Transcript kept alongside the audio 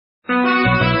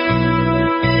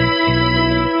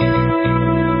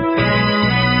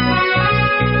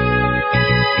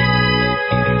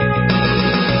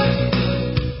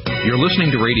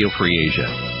listening to Radio Free Asia.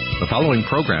 The following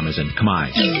program is in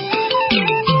Khmer.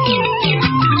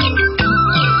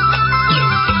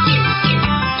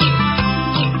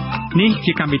 Nǐ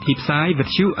chi càm bi tiệp xáy vệt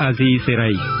chiu a zì sê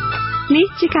ray. Nǐ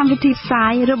chi càm bi tiệp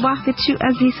xáyរបស់vệt chiu a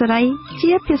zì sê ray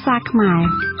ជាភាសាខ្មែរ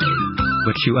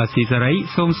vệt chiu a zì sê ray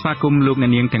សូមស្វាគមន៍លោកអ្ន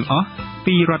កនាងទាំងអស់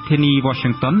ពីរដ្ឋធានី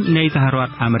Washington នៃសហរដ្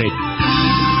ឋអាមេរិក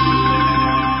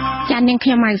ចាននាងខ្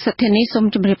ញុំមកសុធានីសូម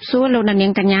ជម្រាបសួរលោកនា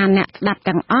ងកញ្ញាអ្នកស្ដាប់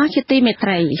ទាំងអស់ជាទីមេត្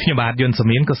រីខ្ញុំបាទយុនស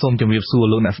មៀនក៏សូមជម្រាបសួរ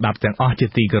លោកអ្នកស្ដាប់ទាំងអស់ជា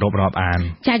ទីគោរពរាប់អាន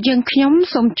ចាយើងខ្ញុំ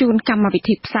សូមជូនកម្មវិ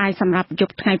ធីផ្សាយសម្រាប់យ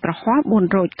ប់ថ្ងៃប្រហ័ស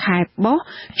4រោចខែបុស្ស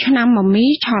ឆ្នាំមមី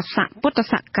ឆស័កពុទ្ធ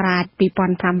សករាជ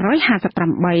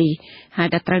 2558 ហើយ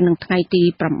ដល់ត្រូវនឹងថ្ងៃទី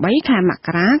8ខែមក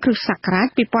រាគ្រិស្តសករាជ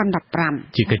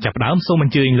 2015 ជាកិច្ចចាប់ផ្ដើមសូមអ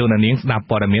ញ្ជើញលោកនាងស្ដាប់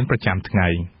ព័ត៌មានប្រចាំថ្ងៃ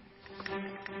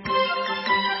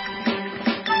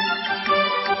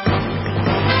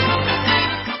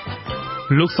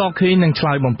លោកសខេងនឹងឆ្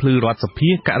លើយបំភ្លឺរដ្ឋសភា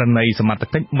ករណីសមត្ថ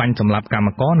កិច្ចបាញ់សម្លាប់កម្ម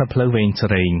ករនៅផ្លូវវែងស្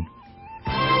រេង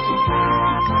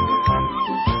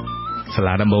សា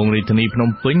លាដំបងរាជធានីភ្នំ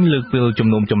ពេញលើកពីលជំ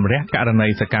នុំជម្រះករណី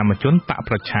សកម្មជនបក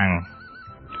ប្រឆាំង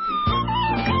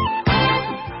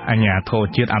អាជ្ញាធរ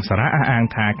ជាតិអប្សរាអះអាង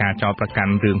ថាការចោទប្រកា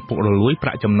ន់រឿងពុករលួយប្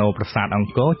រាក់ចំណូលប្រាសាទអង្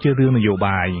គរជារឿងនយោ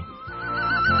បាយ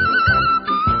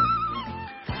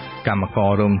កម្មក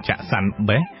ររោងចក្រសាន់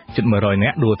បេសជិត100នា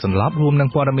ក់ដួលសន្លប់រួមនឹង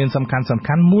ព័ត៌មានសំខា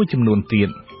ន់ៗមួយចំនួនទៀត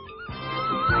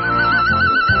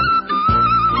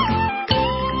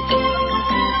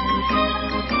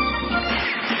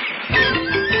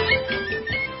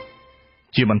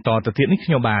ជាបន្តទៅទៀតនេះខ្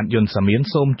ញុំបាទយុនសាមៀន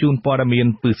សូមជូនព័ត៌មាន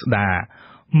ពឹស្ដា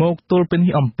មកទល់ពេល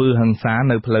នេះអំពើហិង្សា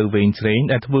នៅផ្លូវវែងស្រេង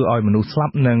ដែលធ្វើឲ្យមនុស្សស្លា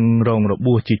ប់និងរងរ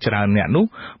បួសជាច្រើនអ្នកនោះ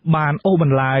បានអូសប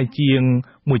ន្លាយជាង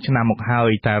1ឆ្នាំមកហើយ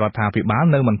តែរដ្ឋាភិបាល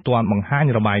នៅមិនទាន់បង្ហាញ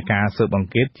របាយការណ៍ស៊ើបអង្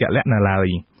កេតជាក់លាក់នៅឡើយ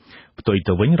ផ្ទុយ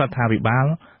ទៅវិញរដ្ឋាភិបាល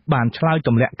បានឆ្លើយទ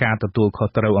ម្លាក់ការទទួលខុស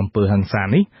ត្រូវអំពើហិង្សា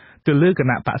នេះទៅលើគ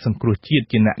ណៈបកសង្គ្រោះជាតិ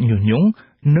ជាអ្នកញុះញង់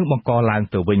និងបង្កឡើង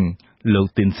ទៅវិញលោក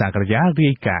ទីនសាករាយា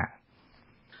រាយការណ៍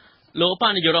លោកប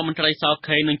នាយករដ្ឋមន្ត្រីស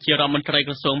ខេងនិងជារដ្ឋមន្ត្រី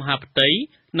ក្រសួងមហាផ្ទៃ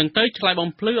នឹងទៅឆ្លើយបំ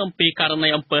ភ្លឺអំពីករណី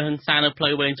អំពើហិង្សានៅផ្លូ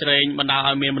វវែងស្រេងបណ្ដាល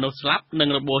ឲ្យមានមនុស្សស្លាប់និង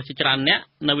របួសជាច្រើនអ្នក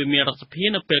នៅវិមានរដ្ឋសភា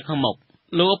នៅពេលខាងមុខ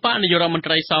លោកបនាយករដ្ឋមន្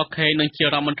ត្រីសខេងនិងជារ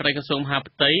ដ្ឋមន្ត្រីក្រសួងមហា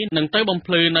ផ្ទៃនឹងទៅបំ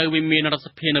ភ្លឺនៅវិមានរដ្ឋស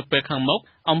ភានៅពេលខាងមុខ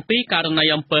អំពីករណី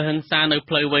អំពើហិង្សានៅ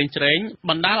ផ្លូវវែងស្រេង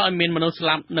បណ្ដាលឲ្យមានមនុស្សស្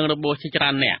លាប់និងរបួសជាច្រើ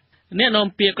នអ្នកអ្នកនាំ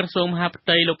ពាក្យក្រសួងមហាផ្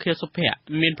ទៃលោកខៀវសុភ័ក្រ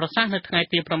មានប្រសាសន៍នៅថ្ងៃ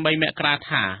ទី8មករា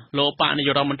ថាលោកបនាយ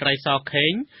ករដ្ឋមន្ត្រីសខេ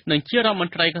ងនិងជារដ្ឋម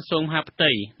ន្ត្រីក្រសួងមហាផ្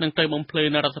ទៃនឹងទៅបំភ្លឺ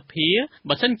នៅរដ្ឋសភា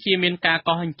បើសិនជាមានការ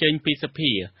កោះអញ្ជើញពីស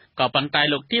ភាក៏ប៉ុន្តែ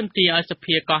លោកទាមទារឲ្យស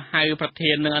ភាកោះហៅប្រ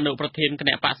ធាននិងអនុប្រធានគ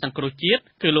ណៈបក្សសង្គ្រោះជាតិ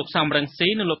គឺលោកសំរងស៊ី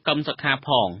និងលោកកឹមសុខាផ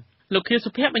ងលោកខៀវ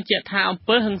សុភ័ក្របញ្ជាក់ថាអំ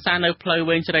ពើហិង្សានៅផ្លូវ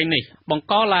វែងស្រេងនេះបង្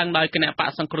កឡើងដោយគណៈប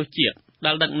ក្សសង្គ្រោះជាតិ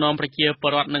ដែលដឹកនាំប្រជាពល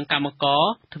រដ្ឋនិងកម្មករ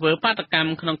ធ្វើបាតកម្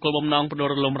មក្នុងគោលបំណងផ្ដួល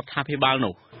រំលំរដ្ឋាភិបាល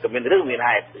នោះក៏មានរឿងមាន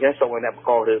ហេតុគេសូមឲ្យអ្នកបង្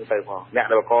ករឿងទៅផងអ្នក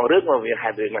ដែលបង្ករឿងមកមានហេ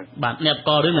តុរឿងហ្នឹងបាទអ្នកបង្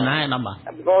ករឿងណាឯដំបាទ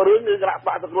បង្ករឿងគឺគណៈប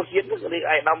ក្សសង្គ្រោះជាតិនេះ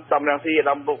ឯកឧត្តមសំរងស៊ីឧ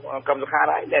ត្តមពុកកម្មសុខា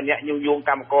ដែរដែលអ្នកញុះញង់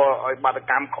កម្មករឲ្យបាត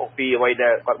កម្មខុសពីអ្វីដែ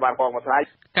លគាត់បានកងមកថ្លៃ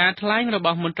ការថ្លែងរប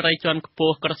ស់មន្ត្រីជាន់ខ្ព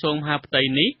ស់ក្រសួងមហាផ្ទៃ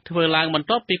នេះធ្វើឡើងបន្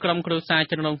ទាប់ពីក្រុមគ្រួសារ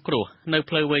ជនរងគ្រោះនៅ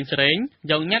ផ្លូវវែងស្រេង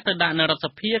យកញត្តិទៅដាក់នៅរដ្ឋស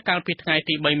ភាកាលពីថ្ងៃ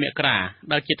ទី3មករា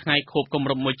ដែលជាថ្ងៃខួបគម្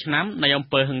រប់1ឆ្នាំនៃអំ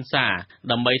ពើហិង្សា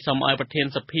ដើម្បីសុំឲ្យប្រធាន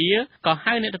សភាក៏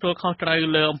ហៅអ្នកទទួលខុសត្រូវ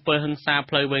លើអំពើហិង្សា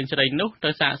ផ្លូវវែងស្រេងនោះទៅ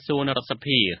សាកសួរនៅរដ្ឋស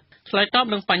ភាឆ្លើយតប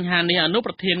នឹងបញ្ហានេះអនុ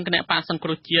ប្រធានគណៈបក្សសង្គ្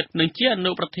រោះជាតិនិងជាអ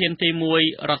នុប្រធានទី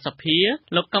1រដ្ឋសភា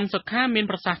លោកកឹមសុខាមាន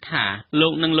ប្រសាសន៍ថាលោ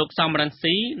កនិងលោកសំរង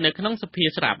ស៊ីនៅក្នុងសភា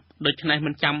ស្រាប់ដូច្នេះ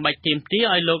មិនចាំបាច់ទាមទារ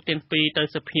ឲ្យលោកទាំងពីរទៅ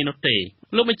សភានោះទេ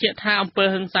លោកបញ្ជាក់ថាអំពើ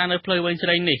ហិង្សានៅផ្លូវវែងស្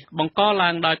រេងនេះបង្កឡើ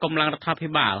ងដោយកម្លាំងរដ្ឋាភិ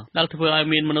បាលដែលធ្វើឲ្យ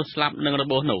មានមនុស្សស្លាប់និងរ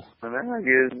បួសនោះហ្នឹង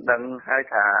យើងដឹងហើយ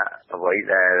ថាអ្វី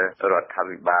ដែលរដ្ឋា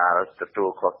ភិបាលទទួល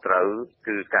ខុសត្រូវ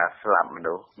គឺការស្លាប់ម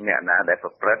នុស្សអ្នកណាដែលប្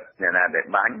រព្រឹត្តអ្នកណាដែល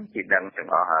បាញ់គេដឹងទាំង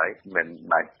អស់ហើយមិន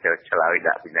បាច់ទៅឆ្លើយ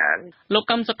ដាក់ពីណាលោក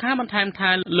កឹមសុខាបន្ថែម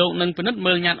ថាលោកនឹងពិនិត្យ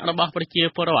មើលញត្តិរបស់ប្រជា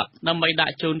ពលរដ្ឋដើម្បីដា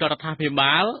ក់ជូនដល់រដ្ឋាភិ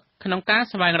បាលក្នុងការ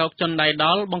ស្វែងរកជនដៃដ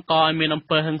ល់បង្កឲ្យមានអំ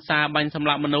ពើហិង្សាបាញ់សម្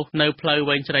លាប់មនុស្សនៅផ្លូវ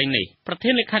វែងស្រេងនេះប្រធា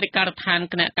នលេខាធិការដ្ឋាន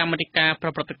គណៈកម្មាធិការប្រ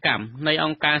ព្រឹត្តកម្មនៃអ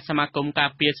ង្គការសមាគមការ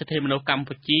ពារសិទ្ធិមនុស្សកម្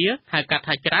ពុជាហៅកាត់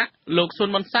ថាច្រាក់លោកស៊ុន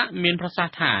ប៊ុនសាក់មានប្រសាស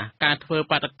ន៍ថាការធ្វើ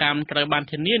បាតកម្មត្រូវបាន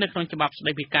ធានានៅក្នុងច្បាប់ស្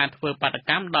តីពីការធ្វើបាត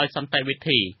កម្មដោយសន្តិវិ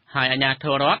ធី ហើយអាជ្ញាធ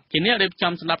ររដ្ឋជាអ្នករៀប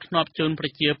ចំស្ដាប់ធ្នាប់ជូនប្រ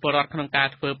ជាពលរដ្ឋក្នុងការ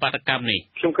ធ្វើបាតកម្មនេះ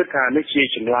ខ្ញុំគិតថានេះជា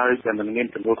ចម្លើយដែលមិនមាន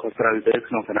ទំនួលខុសត្រូវទេ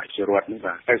ក្នុងគណៈជារដ្ឋនេះ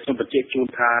បាទហើយសូមបញ្ជាក់ជូន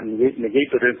ថានិយាយ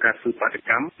ពីរឿងការធ្វើបាត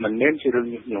កម្មមិនមែនជារឿង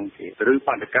ញុះញង់ទេឬ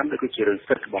បាតកម្មគឺជារឿង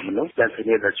សិទ្ធិរបស់មនុស្សដែលធា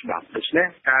នាដោយច្បាប់ដូច្នេះ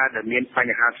ការដែលមានប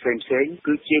ញ្ហាផ្សេងៗ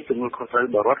គឺជាទំនួលខុសត្រូវរ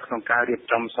បស់រដ្ឋក្នុងការរៀប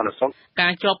ចំសន្តិសុខកា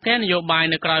រជាប់គាំងនយោបាយ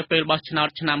នៅក្រៅពេលបោះឆ្នោត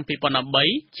ឆ្នាំ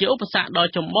2013ជាឧបសគ្គដ៏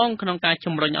ចម្បងក្នុងការ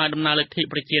ជំរុញឲ្យដំណើរលទ្ធិ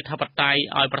ប្រជាធិបតេយ្យ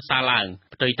ឲ្យប្រសើរឡើង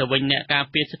ផ្ទុយទៅវិញអ្នកការ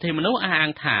ពារសិទ្ធិមនុស្សអះអា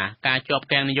ងថាការជាប់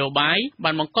គាំងនយោបាយ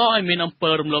បានបង្កឲ្យមានអំ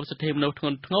ពើរំលោភសិទ្ធិមនុស្សធ្ង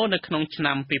ន់ធ្ងរនៅក្នុងឆ្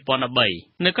នាំ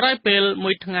2013នៅក្រៅពេល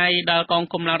មួយថ្ងៃដែលកង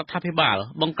កម្លាំងរដ្ឋាភិបាល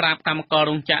បង្ក្រាបកម្មករ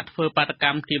រោងចក្រធ្វើបាតក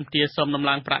ម្មទាមទារសុំដំ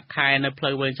ឡើងប្រាក់ខែនៅផ្លូ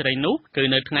វវែងជ្រៃនោះគឺ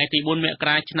នៅថ្ងៃទី4មក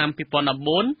រាឆ្នាំ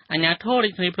2014អាជ្ញាធររា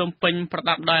ជធានីភ្នំពេញប្រ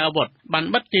ដាប់ដោយអាវុធបាន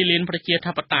បិទទីលានប្រជា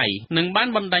ធិបតេយ្យនិងបាន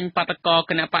បណ្តេញបាតកោ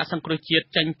គណៈបក្សសង្គ្រោះជាតិ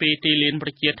ចេញពីទីលានប្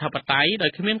រជាធិបតេយ្យដោ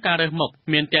យគ្មានការរើសមុខ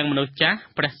មានទាំងមនុស្សចាស់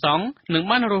ព្រះសង្ឃនិង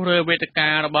បានរុះរើវេទិកា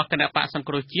របស់គណៈបក្សសង្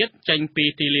គ្រោះជាតិចេញពី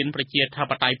ទីលានប្រជាធិ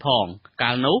បតេយ្យផង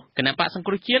កាលនោះគណៈបក្សសង្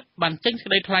គ្រោះជាតិបានចេញសេច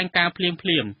ក្តីថ្លែងការណ៍ភ្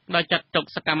លាមៗដោយចាត់ទុក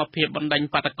សកម្មភាពបណ្តេញ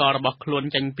បាតកោរបស់ខ្លួន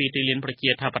ចេញពីទីលានប្រជា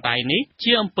ធិបតេយ្យនេះ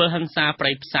ជាអំពើហិង្សាប្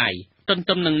រៃផ្សៃទន្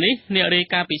ទឹមនឹងនេះអ្នករាយ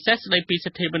ការណ៍ពិសេសស្ដីពី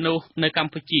សិទ្ធិមនុស្សនៅក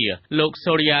ម្ពុជាលោក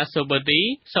សូរិយាសូបឺទី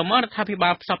សូមរដ្ឋាភិបា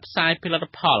លផ្សព្វផ្សាយពីលទ្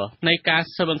ធផលនៃការ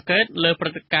ស៊ើបអង្កេតលើព្រឹ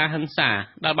ត្តិការណ៍ហិង្សា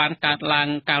ដែលបានកើតឡើង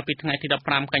កាលពីថ្ងៃទី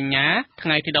15កញ្ញាថ្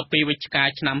ងៃទី12វិច្ឆិកា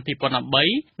ឆ្នាំ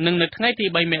2013និងនៅថ្ងៃទី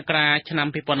3មករាឆ្នាំ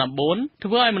2014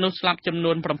ធ្វើឲ្យមនុស្សស្លាប់ចំ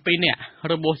នួន7នាក់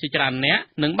របួសជាច្រើននាក់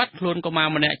និងបាត់ខ្លួនកុមារ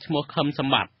ម្នាក់ឈ្មោះខឹមស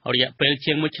ម្បត្តិរយៈពេល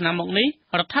ជាង1ឆ្នាំមកនេះ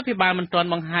រដ្ឋាភិបាលមិនទាន់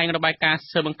បង្ហាញរបាយការណ៍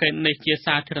ស៊ើបអង្កេតនេះជា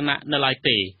សាធារណៈនៅឡើយ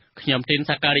ទេខ្ញុំទីន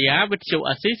សាការីយ៉ាវិទ្យុ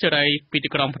អាស៊ីសេរីពីទី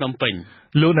ក្រុងភ្នំពេញ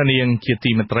លោកនាងជា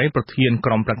ទីមេត្រីប្រធាន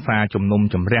ក្រុមប្រឹក្សាជំនុំ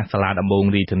ជម្រះសាលាដំបង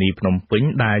រាជធានីភ្នំពេញ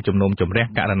ដែលជំនុំជម្រះ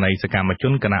ករណីសកម្មជ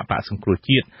នគណៈបកសង្គ្រោះ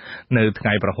ជាតិនៅថ្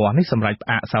ងៃប្រហ័សនេះសម្រាប់ផ្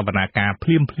អាកសវនាការភ្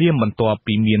លាមបន្ទាប់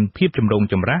ពីមានភាពចម្រូង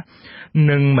ចម្រាស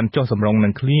និងមិនចុះសម្រុងនឹ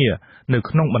ងគ្នានៅ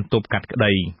ក្នុងបន្ទប់កាត់ក្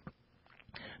តី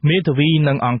មេធាវី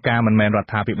និងអង្គការមិនមែនរ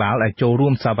ដ្ឋាភិបាលដែលចូលរួ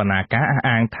មសវនាការអះ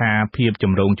អាងថាភាពច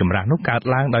ម្រូងចម្រាសនោះកើត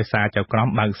ឡើងដោយសារចៅក្រម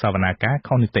បើកសវនាការ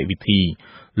ខុសនីតិវិធី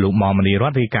លោកមុំមនីរ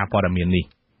ដ្ឋរាយការណ៍ព័ត៌មាននេះ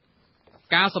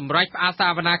ការសម្រេចផ្អាកស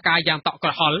វនាការយ៉ាងតក់ក្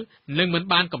រហល់និងមិន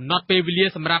បានកំណត់ពេលវេលា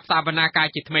សម្រាប់សវនាការ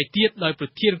ជាថ្មីទៀតដោយប្រ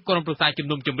ធានក្រុមប្រឹក្សាជំ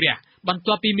នុំជម្រះបន្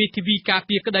ទាប់ពីមេធាវីការ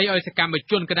ពារក្តីឲ្យសកម្ម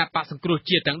ជនគណៈបកសង្គ្រោះ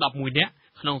ជាតិទាំង11នាក់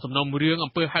ក្នុងសំណុំរឿង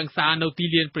អំពើហិង្សានៅទី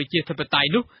លានប្រជាធិបតេយ្យ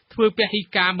នោះធ្វើពហិ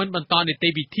ការមិនបន្តនីតិ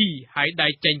វិធីហើយដែ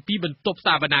កចេញពីបន្ទប់ស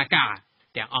វនាការ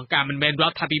ទាំងអង្គការមិនមែនរ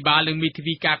ដ្ឋាភិបាលនិងមេធា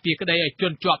វីការពារក្តីឲ្យជ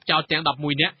ន់ជាប់ចោតទាំង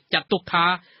11នាក់ចាត់ទុកថា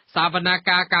សវនា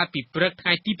ការកាលពីព្រឹកថ្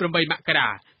ងៃទី8មករា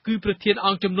គឺប្រធានអ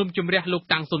ង្គជំនុំជម្រះលោក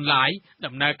តាំងសុនឡាយ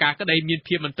ដំណើរការក្តីមាន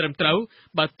ភាពមិនត្រឹមត្រូវ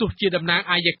បើទោះជាតំណាង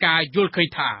អាយកាយល់ឃើញ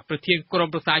ថាប្រធានក្រុម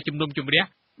ប្រឹក្សាជំនុំជម្រះ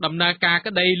ដំណើរការ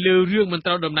ក្តីលើរឿងមិន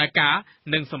ត្រូវដំណើរការ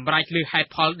និងសម្រេចលើហេតុ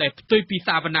ផលដែលផ្ទុយពីស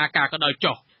វនាការក៏ដោយ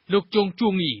ចុះលោកជុងជួ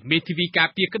ងងីមេធាវីការ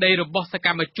ពារក្តីរបស់សក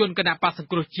ម្មជនគណៈបក្សសង្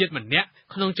គ្រោះជាតិម្នាក់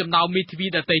ក្នុងចំណោមមេធាវី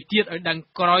ដទៃទៀតឲ្យដឹង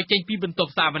ក្រោយចេញពីបន្ទ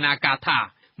ប់សវនាការថា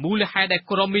មូលហេតុដែល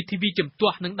ក្រុមមេធាវីជំទា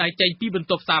ស់នឹងដៃចេញពីបន្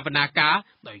ទប់សវនាការ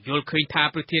ដោយយល់ឃើញថា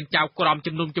ប្រធានចៅក្រម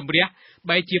ជំនុំជម្រះ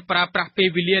បែរជាប្រើប្រាស់ពេល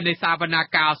វេលានៃសវនា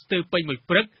ការស្ទើរពេញមួយ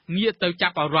ព្រឹកងាកទៅចា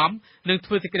ប់អារម្មណ៍និងធ្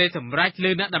វើសេចក្តីសម្រេច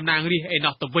លើអ្នកតំណាងរាស្ត្រឯ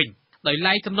ណោះទៅវិញដោយ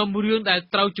ឡែកសំណុំរឿងដែល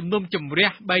ត្រូវជំនុំជម្រះ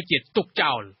បែរជាទុក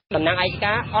ចោលតំណាងឯក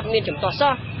ការអត់មានចំទាស់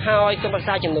សោះហើយក្រុមប្រឹក្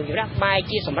សាជំនុំជម្រះបែរ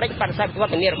ជាសម្រេចបដិសេធវ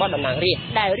ត្តមានរបស់តំណាងរាស្ត្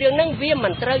រដែលរឿងហ្នឹងវាមិ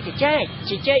នត្រូវជជែ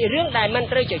ករឿងដែលមិន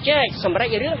ត្រូវជជែកសម្រេច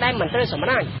រឿងដែលមិនត្រូវសម្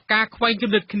រេចការខ្វែង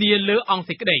គំនិតគ្នាលើអង្គ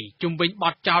សេចក្តីជំវិញប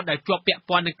ទចោទដែលជាប់ពាក់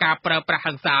ព័ន្ធនឹងការប្រើប្រាស់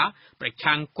ហិង្សាប្រ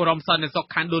ឆាំងក្រុមសន្តិសុខ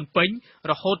ខណ្ឌដូនពេញ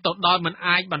រហូតទៅដល់មិន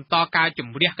អាចបន្តការជំ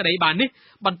រះក្តីបាននេះ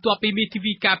បន្ទាប់ពីមេធា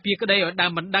វីការពារក្តីឲ្យដើ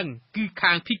មមិនដឹងគឺ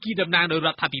ខាងភីគីតំណាងដោយរ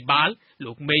ដ្ឋាភិបាល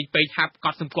លោកមេងពេញហាប់ក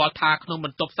ត់សម្គាល់ថាក្នុងប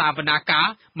ន្ទប់សវនាការ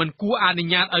មិនគួរអនុ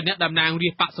ញ្ញាតឲ្យអ្នកតំណាងរា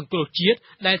ស្ត្របក្សសង្គ្រោះជាតិ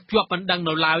ដែលជាប់មិនដឹង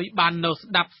នៅឡើយបាននៅស្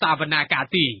ដាប់សវនាការ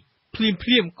ទេភ្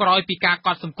លាមក្រោយពីការក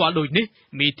ត់សម្គាល់ដូចនេះ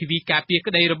មេធាវីការពារ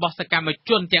ក្តីរបស់សកម្ម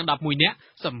ជនទាំង11នាក់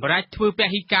សម្រាប់ធ្វើព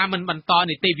ហិការមិនបន្ត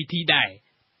នីតិវិធីដែរ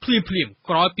ភ្លាម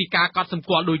ក្រោយពីការកត់សម្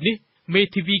គាល់ដូចនេះមេ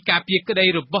ធាវីការពារក្តី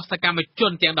របស់សកម្មជ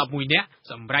នទាំង11នាក់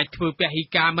សម្រាប់ធ្វើពហិ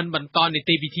ការមិនបន្តនី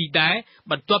តិវិធីដែរ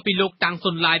បន្ទាប់ពីលោកតាំង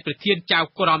សុនឡាយប្រធានចៅ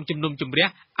ក្រមជំនុំជម្រះ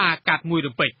អាកាត់មួយ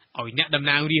រំពេចឲ្យអ្នកតំ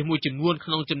ណាងរាស្ត្រមួយចំនួនក្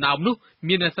នុងចំណោមនោះ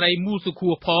មានអ្នកស្រីមូសុខួ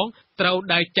រផងត្រូវ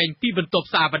ដើរចេញពីបន្ទប់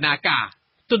សវនាការ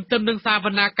ទន្ទឹមនឹងសវ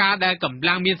នាការដែលកម្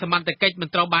លាំងមានសមត្ថកិច្ចមិន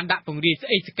ត្រូវបានដាក់ពង្រាយស្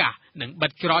អេកស្កះនិងបិ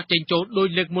ទច្រកចេញចូលដោយ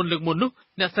លើកមុននោះ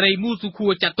អ្នកស្រីមូសុខួ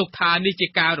រចាត់ទុកថានេះជា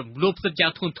ការរំលោភសិទ្ធិយ៉ា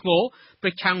ងធ្ងន់ធ្ងរប្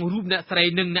រឆាំងរូបអ្នកស្រី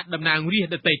និងអ្នកតំណាងរាស្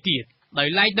ត្រដទៃទៀតដោយ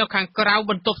ឡែកនៅខាងក្រៅ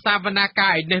បន្ទប់សវនាកា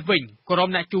រឯនេះវិញក្រុម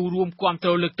អ្នកចូលរួមគាំទ្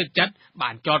រលើកទឹកចិត្តបា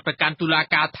នចោទប្រកាន់តុលា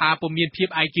ការថាពុំមានភាព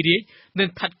ឯករាជ្យនិង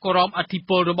ស្ថិតក្រោមឥទ្ធិ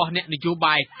ពលរបស់អ្នកនយោ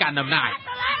បាយកាន់អំណាច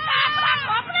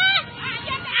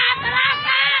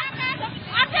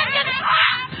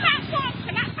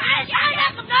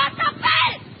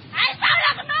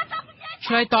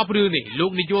ឆ្លើយតបរឿងនេះលោ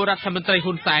កនាយករដ្ឋមន្ត្រី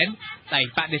ហ៊ុនសែនតែ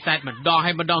បដិសេធម្ដង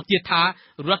ហើយម្ដងទៀតថារ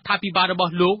ដ្ឋាភិបាលរប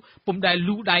ស់លោកពុំដែល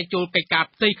លូដៃចូលកិច្ចការ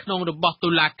ផ្ទៃក្នុងរបស់តុ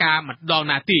លាការម្ដង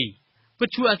ណាទេវិ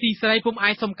ទ្យុអាស៊ីសេរីពុំអា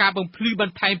ចសុំការបំភ្លឺប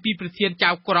ន្ថែមពីប្រធានចៅ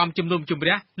ក្រមជំនុំជម្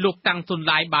រះលោកតាំងសុន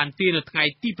ឡាយបានទេនៅថ្ងៃ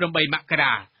ទី8មក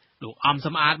រាលោកអំ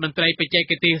សំអាតមន្ត្រីបច្ចេ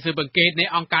កទេសស៊ើបអង្កេតនៃ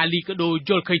អង្គការលីកាដូ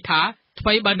យល់ឃើញថាថ្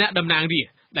មីបើអ្នកតំណាងរាស្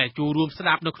ត្រដែលចូលរួមស្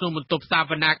ដាប់នៅក្នុងបន្ទប់ស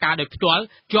វនាការដោយផ្ទាល់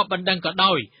ជាប់បណ្ដឹងក៏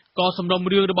ដោយក៏សំណុំ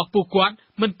រឿងរបស់ពួកគាត់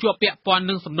មិនជាប់ពាក់ព័ន្ធ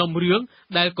នឹងសំណុំរឿង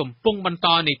ដែលកំពុងបន្ត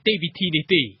នីតិវិធីនេះ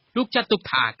ទេលោកចាត់ទុក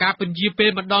ថាការពន្យាពេល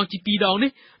ម្ដងជាពីរដង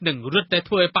នេះនឹងរឹតតែ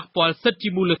ធ្វើឲ្យប៉ះពាល់សិទ្ធិជា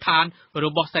មូលដ្ឋានរ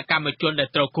បស់សកម្មជនដែល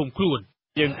ត្រូវឃុំខ្លួន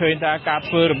យើងឃើញថាការ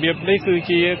ធ្វើរបៀបនេះគឺ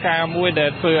ជាការមួយដែ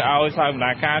លធ្វើឲ្យសវ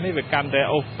នាការនេះវាកាន់តែ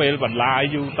អូសពេលបន្លាយ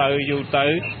យូរទៅ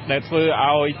ដែលធ្វើ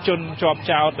ឲ្យជនជាប់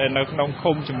ចោទនៅក្នុង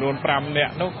ឃុំចំនួន5នា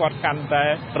ក់នោះគាត់កាន់តែ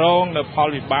រងនៅផល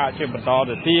វិបាកជាបន្ត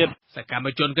ទៅទៀតសកម្ម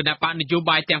ជនគណបកនយោ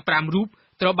បាយទាំង5រូប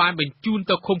ត្រូវបានបញ្ជូន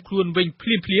ទៅឃុំខ្លួនវិញភ្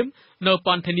លាមនៅព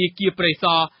ន្ធនាគារព្រៃស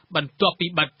របន្ទាប់ពី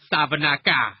បិទសវនា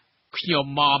ការខ្ញុំ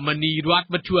ម៉មនីរត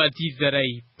វិទ្យុអាស៊ីសេរី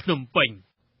ភ្នំពេញ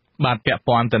បាទពាក់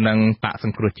ព័ន្ធទៅនឹងបកស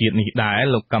ង្គ្រោះជាតិនេះដែរ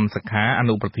លោកកឹមសុខាអ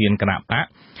នុប្រធានគណៈបក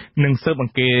និងស៊ើបអ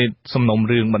ង្កេតសំណុំ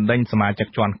រឿងបណ្ដេញសមាជិក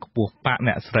ជាន់ខ្ពស់បក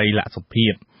អ្នកស្រីលក្ខសុភិ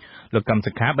បលោកកឹម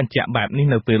សុខាបញ្ជាក់បែបនេះ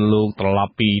នៅពេលលោកត្រឡ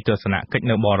ប់ពីទស្សនកិច្ច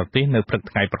នៅបរទេសនៅព្រឹក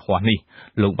ថ្ងៃប្រហ័សនេះ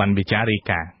លោកបានវិចាររាយ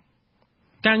ការណ៍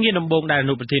ការងារដំបូងដែលអ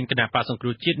នុប្រធានគណៈបកសង្គ្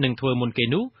រោះជាតិនឹងធ្វើមុនគេ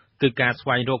នោះគឺការស្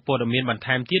វែងរកព័ត៌មានបន្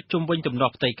ថែមទៀតជុំវិញទំនា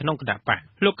ស់ផ្ទៃក្នុងគណៈបក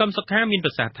លោកកឹមសុខាមានប្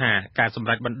រសាសន៍ថាការសម្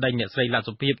រេចបណ្ដេញអ្នកស្រីលក្ខ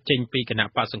សុភិបចេញពីគណៈ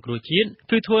បកសង្គ្រោះជាតិ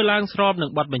គឺធ្វើឡើងស្របនឹង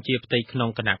បទបញ្ជាផ្ទៃក្នុង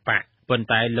គណៈបកប៉ុន្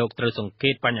តែលោកត្រូវសង្កេ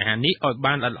តបញ្ហានេះឲ្យ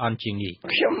បានល្អិតល្អន់ជាងនេះ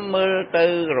ខ្ញុំមើលទៅ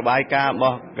របាយការណ៍រប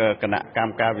ស់គណៈកម្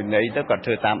មការវិន័យទៅគាត់ធ្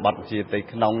វើតាមបទបញ្ជាផ្ទៃ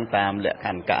ក្នុងតាមលក្ខខ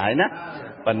ណ្ឌកាយណា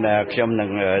ប៉ុន្តែខ្ញុំនឹង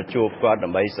ជួបគាត់ដើ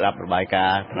ម្បីស្ដាប់របាយការ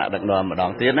ណ៍ថ្នាក់ដឹកនាំម្ដ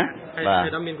ងទៀតណាបាទ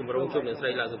ខ្ញុំមានគម្រោងជួបអ្នកស្រី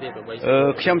លក្ខសុភិបដើម្បី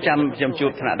ខ្ញុំជួ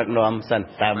បថ្នាក់ដឹកនាំសិន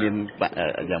តើមាន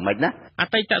យ៉ាងម៉េចណាអ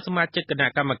តីតសមាជិកគណៈ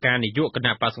កម្មការនយោបាយគ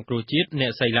ណៈបកសង្គ្រោះជាតិអ្ន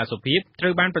កស្រីលក្ខសុភិបត្រូ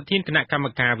វបានប្រធានគណៈកម្ម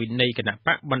ការវិន័យគណៈប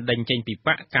កបណ្ដេញចេញពីប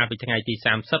កកាលពីថ្ងៃទី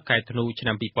30ខែធ្នូឆ្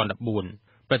នាំ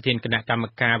2014ប្រធានគណៈកម្ម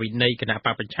ការវិន័យគណៈប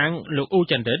កប្រឆាំងលោកអ៊ូ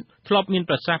ចន្ទរិតធ្លាប់មាន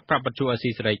ប្រសាសន៍ប្រាប់បទអាស៊ី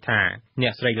សេរីថាអ្ន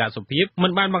កស្រីលក្ខសុភិបមិ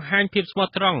នបានបង្ហាញភាពស្មោះ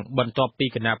ត្រង់បន្ទាប់ពី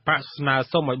គណៈបកស្នើ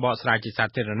សុំឲ្យបកស្រាយជាសា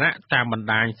ធារណៈតាមបណ្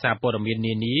ដាញសារព័ត៌មាន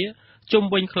នានាជុំ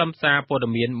វិញខ្លឹមសារព័ត៌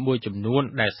មានមួយចំនួន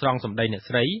ដែលស្រង់សម្ដីអ្នក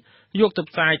ស្រីយកទៅ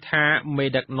ផ្សាយថាមេ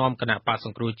ដឹកនាំគណៈបកស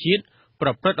ង្គ្រោះជាតិប្រ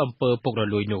ព្រឹត្តអំពើពុករ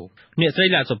លួយនោះអ្នកស្រី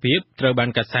លក្ខសុភិបត្រូវបាន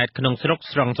កាសែតក្នុងស្រុក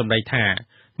ស្រង់សម្ដីថា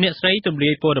អ្នកស្រីទម្លា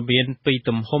យព័ត៌មានពី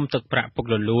ទំហំទឹកប្រាក់ពុក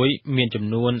រលួយមានចំ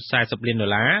នួន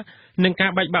$40លាននិងកា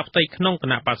របែកបាក់ផ្ទៃក្នុងគ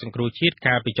ណៈបក្សសង្គ្រោះជាតិ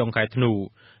កាលពីចុងខែធ្នូ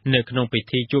នៅក្នុងពិ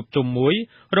ធីជួបជុំមួយ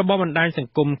របស់បណ្ដាញស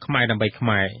ង្គមខ្មែរដើម្បីខ្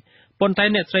មែរប៉ុន្តែ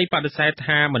អ្នកស្រីបដិសេធ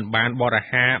ថាមិនបានបរិ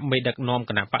ហាមេដឹកនាំ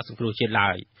គណៈបក្សសង្គ្រោះជាតិ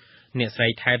ឡើយអ្នកស្រី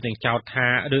ថែមទាំងចោទថា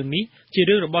រឿងនេះជា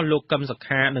រឿងរបស់លោកកឹមសុ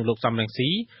ខានិងលោកសំរងស៊ី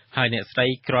ហើយអ្នកស្រី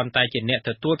គ្រាន់តែជាអ្នកទ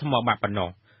ទួលថ្មបាក់ប៉ុណ្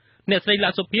ណោះអ្នកស្រីល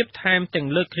ក្ខសុភិបថែមទាំង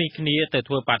លើកគ្នាទៅ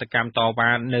ធ្វើបាតកម្មត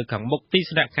វ៉ានៅខាងមុខទី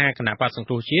ស្នាក់ការគណៈបក្សសង្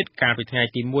គ្រោះជាតិកាលពីថ្ងៃ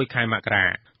ទី1ខែមករា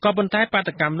ក៏ប៉ុន្តែបាត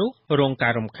កម្មនោះរងកា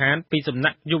ររំខានពីសំណា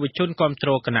ក់យុវជនគាំទ្រ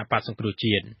គណៈបក្សសង្គ្រោះ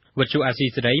ជាតិវិទ្យុអាស៊ី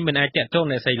សេរីមិនអាចតាក់ទង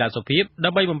អ្នកស្រីលក្ខសុភិបដើ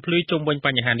ម្បីបំភ្លឺជុំវិញប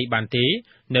ញ្ហានេះបានទេ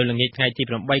នៅល្ងាចថ្ងៃទី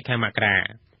8ខែមករា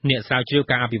អ្នកស្រាវជ្រាវ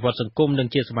ការអភិវឌ្ឍសង្គមនិង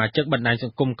ជាសមាជិកបណ្ដាញស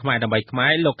ង្គមខ្មែរដើម្បីខ្មែ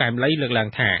រលោកកែមលីលើកឡើង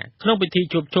ថាក្នុងពិធី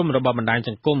ជួបជុំរបស់បណ្ដាញស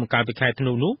ង្គមកាលពីខែធ្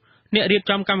នូនោះអ្នករៀប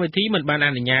ចំកម្មវិធីមិនបានអ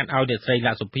នុញ្ញាតឲ្យអ្នកស្រីល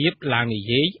ក្ខសុភិបឡើងនិ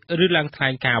យាយឬឡើងថ្លែ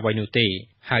ងការណ៍អ្វីនោះទេ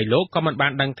ហើយលោកក៏មិនបា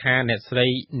នដឹងថាអ្នកស្រី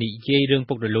និយាយរឿង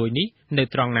ពុករលួយនេះនៅ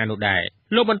ត្រង់ណានោះដែរ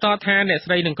លោកបន្តថាអ្នក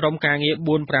ស្រីនិងក្រុមការងារ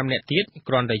 4-5 នាក់ទៀត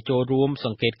គ្រាន់តែចូលរួមស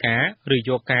ង្កេតការណ៍ឬ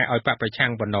យកការឲ្យបកប្រឆាំ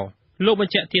ងប៉ុណ្ណោះលោកប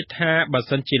ញ្ជាក់ទៀតថាបើ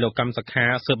សិនជាលោកកឹមសុខា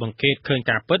ស៊ើបអង្កេតឃើញ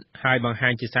ការពិតហើយបង្ហា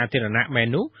ញជាសាធារណៈមែន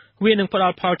នោះវានឹងផ្ដ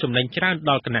ល់ផលចំណេញច្រើន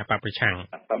ដល់គណៈបកប្រឆាំង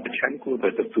ប្រឆាំងគួរតែ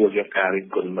ទទួលយកការរិះ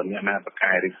គន់មិនអ្នកណាប្រ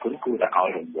កែរិះគន់គួរតែឲ្យ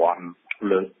រង្វាន់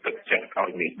លើកទឹកចិត្តឲ្យ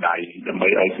មានដៃដើម្បី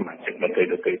ឲ្យសមាជិកដ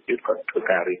ទៃទៀតគាត់ធ្វើ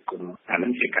ការរិះគន់អានឹ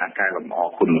ងជាការកែលម្អ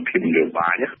គុណភាពនយោបា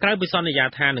យក្រៅពីសន្យា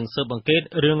ថានឹងស៊ើបអង្កេត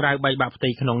រឿងរ៉ាវបែកបាក់ផ្ទៃ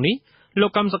ក្នុងនេះលោ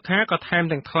កកឹមសុខាក៏ថែម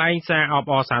ទាំងថ្លែងសារអប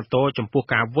អរសាទរចំពោះ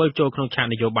ការវិលចូលក្នុងឆាក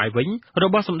នយោបាយវិញរ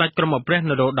បស់សម្ដេចក្រមព្រះ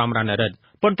នរោត្តមរណរដ្ឋ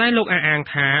ប៉ុន្តែលោកអះអាង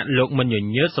ថាលោកមិនញ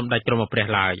ញើតសម្ដេចក្រមព្រះ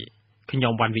ឡើយខ្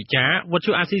ញុំវ៉ាន់វិចាវុទ្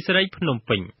ធុអាស៊ីសេរីភ្នំ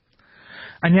ពេញ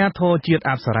អាជ្ញាធរជាតិ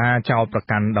អប្សរាចោទប្រ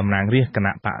កាន់តំណាងរាស្ត្រគ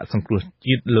ណៈបកសង្គ្រោះ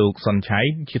ជាតិលោកសុនឆៃ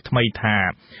ជាថ្មីថា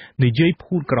និយាយ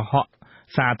ភូតក្រហក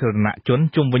សាធារណជន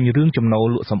ជុំវិញរឿងចំណូល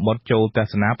លក់សម្បត្តិចូលទ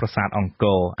ស្សនាប្រាសាទអង្គ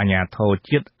រអាជ្ញាធរ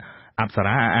ជាតិអប្ស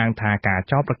រាអះអាងថាការ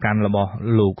ចោទប្រកាន់របស់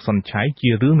លោកសុនឆៃជា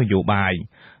រឿងនយោបាយ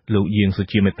លោកយាងសុ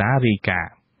ជាមេតារាយការ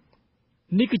ណ៍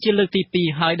នេះគឺជាលើកទី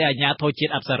2ហើយដែលអាជ្ញាធរជា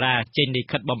តិអប្សរាចេញលិ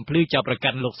ខិតបំភ្លឺចោទប្រកា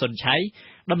ន់លោកសុនឆៃ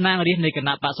តំណាងរាស្ត្រនៃគ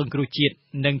ណៈបក្សសង្គ្រោះជាតិ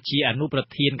និងជាអនុប្រ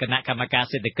ធានគណៈកម្មការ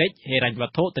សេដ្ឋកិច្ចហិរញ្ញវ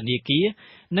ត្ថុធនាគារ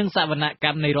និងសវនក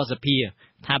ម្មនៃរដ្ឋសភា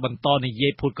ថាបន្តនិយា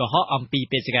យភូតកុហកអំពី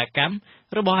បេសកកម្ម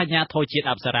របស់អាជ្ញាធរជាតិ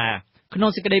អប្សរាក្នុ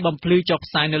ងសេចក្តីបំភ្លឺចុះ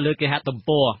ផ្សាយនៅលើគេហទំ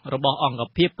ព័ររបស់អង្គ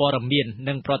ភាពព័ត៌មាន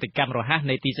និងប្រតិកម្មរហ័ស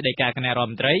នៃទីស្តីការគណៈរដ្ឋ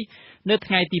មន្ត្រីនៅ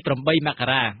ថ្ងៃទី8មក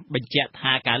រាបញ្ជាក់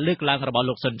ថាការលើកឡើងរបស់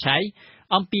លោកសុនឆៃ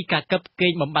អំពីការកឹបកេ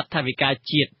ងបំបត្តិថវិកា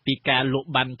ជាតិពីការលក់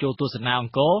បានចូលទស្សនាអ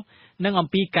ង្គរនិងអំ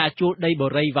ពីការជួលដីបូ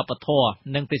រីវប្បធម៌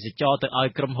និងទេសចរទៅឲ្យ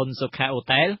ក្រុមហ៊ុនសុខាអូ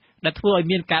តែលដែលធ្វើឲ្យ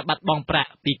មានការបាត់បង់ប្រាក់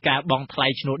ពីការបង់ថ្លៃ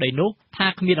ឈ្នួលដីនោះថា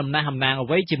គ្មានអំណះអំណាងអ្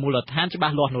វីជាមូលដ្ឋានច្បា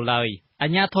ស់លាស់នោះឡើយអា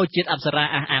ជ្ញាធរជាតិអប្សរា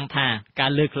អះអាងថាកា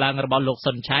រលើកឡើងរបស់លោក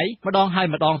សុនឆៃម្ដងហើយ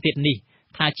ម្ដងទៀតនេះ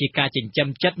ថាជាការចិញ្ចឹម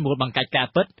ចិត្តមូលបង្កាច់ការ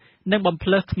ពិតនិងបំភ្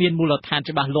លើសគ្មានមូលដ្ឋាន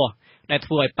ច្បាស់លាស់ដែល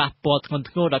ធ្វើឲ្យប៉ះពាល់ធ្ងន់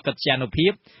ធ្ងរដល់កិត្យានុភា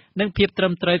ពនិងភាពត្រឹ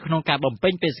មត្រូវក្នុងការបំពេ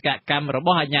ញបេសកកម្មរប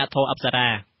ស់អាជ្ញាធរអប្សរា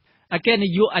អគ្គនា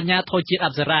យកអាជ្ញាធរជាតិអ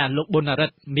ប្សរាលោកប៊ុនអរិ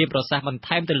ទ្ធមានប្រសាសន៍បន្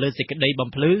ថែមទៅលើសេចក្តីបំ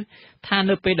ភ្លឺថា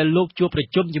នៅពេលដែលលោកជួបប្រ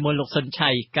ជុំជាមួយលោកសុនឆៃ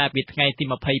កាលពីថ្ងៃទី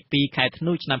22ខែធ្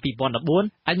នូឆ្នាំ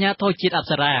2014អាជ្ញាធរជាតិអប្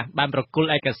សរាបានប្រគល់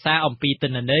ឯកសារអំពីទិ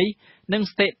ន្នន័យនិង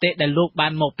ស្ថិតិដែលលោកបា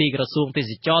នមកពីក្រសួងទេ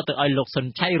សចរទៅឲ្យលោកសុន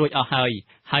ឆៃរួចអស់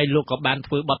ហើយលោកក៏បាន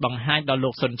ធ្វើបទបង្ហាញដល់លោ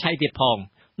កសុនឆៃទៀតផង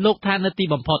លោកថានៅទី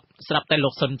បំផុតស្រាប់តែលោ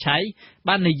កសុនឆៃ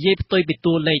បាននិយាយផ្ទុយពី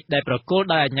តួលេខដែលប្រគល់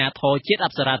ដោយអាជ្ញាធរជាតិអ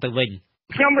ប្សរាទៅវិញ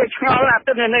ខ្ញុំវាឆ្ងល់អា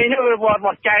ទិន្នន័យនេះវាប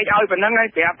ត់ចែកឲ្យប៉ុណ្ណឹងហើយ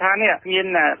ប្រាប់ថានេះមាន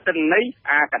ទិន្នន័យ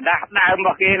អាกระดาษដើមរប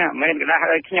ស់គេណាមិនមែនกระดาษ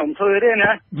ឲ្យខ្ញុំធ្វើទេ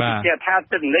ណាគេថា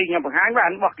ទិន្នន័យខ្ញុំបង្ហាញបា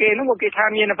នរបស់គេនោះគេថា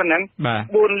មានប៉ុណ្ណឹង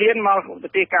4លានមកប្រ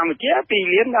ទេសកម្ពុជា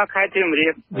2លានដល់ខេត្តសៀមរា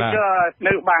បគឺ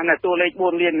នៅបានតួលេខ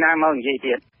4លានណាមកនិយាយ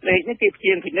ទៀតលេខនេះគេព្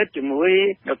យាពិនិត្យជាមួយ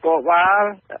នគរបាល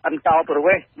អន្តរប្រ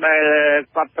វេសន៍ដែល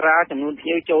គាត់ត្រាចំនួនភ្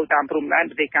ញៀវចូលតាមព្រំដែន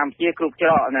ប្រទេសកម្ពុជាគ្រប់ច្រ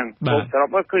កហ្នឹងសរុប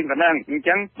មកឃើញប៉ុណ្ណឹងអញ្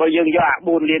ចឹងបើយើងយកអា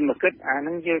4លានមកគិតអាហ្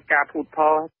នឹងជាការភូតផ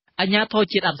លអាជ្ញាធរ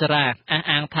ជាតិអប្សរាអះ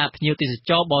អាងថាភ្ញៀវទេស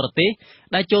ចរបរទេស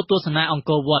ដែលចូលទស្សនាអង្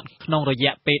គរវត្តក្នុងរ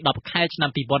យៈពេល10ខែឆ្នាំ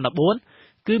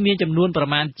2014គឺមានចំនួនប្រ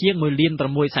មាណជាង1.6 លា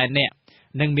ននាក់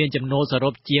និងមានចំណូលសរុ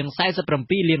បជាង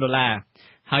47លានដុល្លារ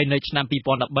ហើយនៅឆ្នាំ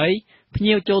2013ភ្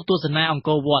ញៀវចូលទស្សនាអង្គ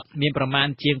រវត្តមានប្រមាណ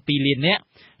ជាង2លាននាក់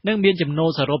និងមានចំណូល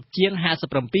សរុបជាង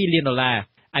57លានដុល្លារ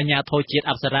អាជ្ញាធរជាតិ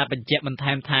អប្សរាបញ្ជាក់បន្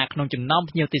ថែមថាក្នុងចំណោម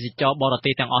ភ្ញៀវទេសចរបរ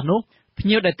ទេសទាំងអស់នោះភ្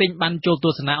ញៀវដែលទិញបានចូលទ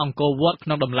ស្សនាអង្គរវត្តក្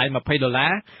នុងតម្លៃ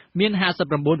$20មាន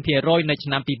 59% នៅឆ្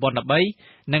នាំ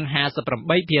2013និង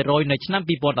58% នៅឆ្នាំ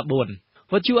2014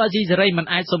វត្ថុអាស៊ីសេរីមិន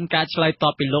អាចសុំការឆ្លើយត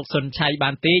បពីលោកសុនឆៃបា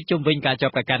នទេជុំវិញការចោ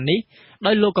ទប្រកាន់នេះ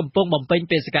ដោយលោកកំពុងបំពេញ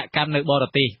បេសកកម្មនៅបរ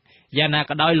ទេសយ៉ាងណា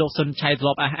ក៏ដោយលោកសុនឆៃធ្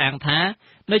លាប់អះអាងថា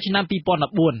នៅឆ្នាំ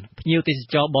2014ភ្ញៀវទេស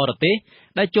ចរបរទេស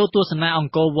ដែលចូលទស្សនាអ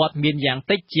ង្គរវត្តមានយ៉ាង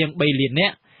តិចជាង3លាននា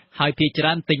ក់ហើយភាគច្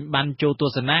រើនទិញបានចូលទ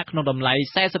ស្សនាក្នុងតម្លៃ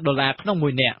$40ក្នុងមួ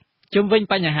យនាក់ជុំវិញ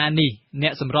បញ្ហានេះអ្ន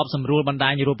កសម្របសម្រួលបណ្ដា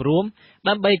ញរួបរวม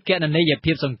ដើម្បីគណនេយ្យ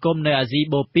ភាពសង្គមនៅអាស៊ី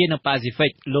បូព៌ានិងប៉ាស៊ីហ្វិ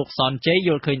កលោកសនជ័យយ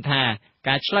ល់ឃើញថា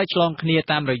ការឆ្លើយឆ្លងគ្នា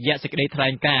តាមរយៈសេចក្តីថ្លែ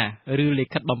ងការណ៍ឬលិ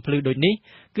ខិតបំភ្លឺដូចនេះ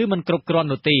គឺមិនគ្រប់គ្រាន់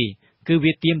នោះទេគឺ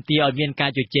វាទាមទារឲ្យមានកា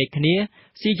រជជែកគ្នា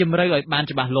ស៊ីជម្រៅឲ្យបាន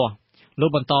ច្បាស់លាស់លោក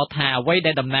បន្តថាអ្វី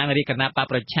ដែលតំណាងរាជគណៈបក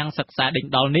ប្រឆាំងសិក្សាដេញ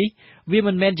ដោលនេះវា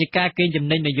មិនមែនជាការកេងចំ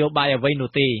ណេញនយោបាយអ្វីនោះ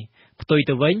ទេផ្ទុយ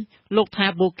ទៅវិញលោកថា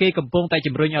ពួកគេកំពុងតែ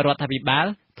ជំរុញឲ្យរដ្ឋាភិបាល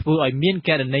ធ្វើឲ្យមានគ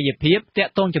ណនេយ្យភាពទា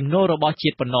ក់ទងចំណូលរបស់ជា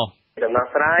តិប៉ុណ្ណោះដំណោះ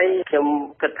ស្រាយខ្ញុំ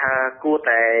គិតថាគួរ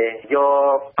តែយ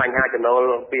កបញ្ហាចំណូល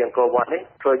ពីអង្គរវត្តនេះ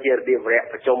ធ្វើជារបៀបវគ្គ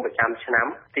ប្រជុំប្រចាំឆ្នាំ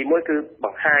ទី1គឺប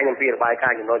ង្ហាញអំពីរបាយកា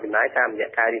រណ៍ចំណូលចំណាយតាមរយៈ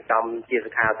ការរៀបចំជា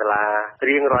សិក្ខាសាលា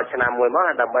រៀងរាល់ឆ្នាំមួយមក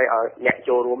ដើម្បីឲ្យអ្នក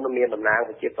ចូលរួមនឹងមានតំណាង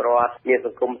ប្រជាពលរដ្ឋមានស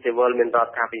ង្គមស៊ីវិលមានរ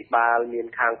ដ្ឋាភិបាលមាន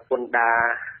ខាងពន្ធដារ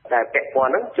ដែលពាក់ព័ន្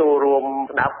ធនឹងចូលរួម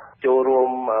ស្ដាប់ចូលរួម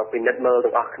ពិនិត្យមើល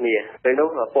ទាំងអស់គ្នាពេលនោះ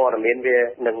ព័ត៌មានវា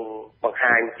នឹងបង្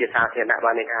ហាញជាសាធារណៈ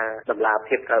បានន័យថាតម្លា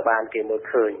ភាពត្រូវបានគេមើល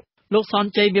ឃើញលោកសន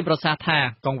ជ័យមានប្រសាសន៍ថា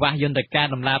កង្វះយន្តការ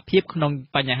ដំណាភាពក្នុង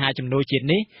បញ្ហាចំណូលជាតិ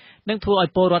នេះនឹងធ្វើឲ្យ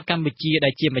ពលរដ្ឋកម្ពុជាដែ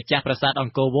លជាម្ចាស់ប្រាសាទអ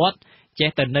ង្គរវត្តចេះ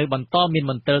តែនៅបន្តមាន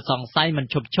មន្ទិលសង្ស័យមិន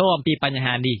ឈប់ឈរអំពីបញ្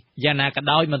ហានេះយ៉ាងណាក៏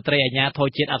ដោយមន្ត្រីអាជ្ញាធរ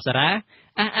ជាតិអប្សរា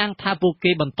អះអាងថាពួក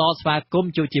គេបន្តស្វាគម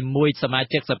ន៍ជួបជាមួយសមា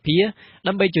ជិកសភា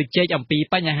ដើម្បីជជែកអំពី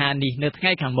បញ្ហានេះនៅថ្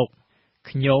ងៃខាងមុខ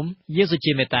ខ្ញុំយាសុ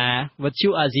ជាមេតាវត្ថុ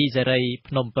អាស៊ីសេរី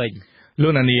ភ្នំពេញលោ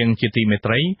កនាងជាទីមេ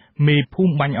ត្រីមេភូ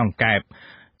មិបាញ់អង្កែប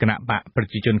គណៈបកប្រ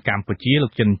ជាជនកម្ពុជាលោ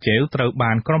កចិនជេវត្រូវ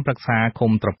បានក្រុមប្រឹក្សា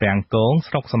ឃុំត្រពាំងកង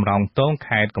ស្រុកសំរោងទង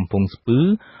ខេត្តកំពង់ស្ពឺ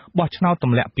បោះឆ្នោតទ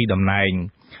ម្លាក់ពីតំណែង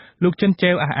លោកចិនជេ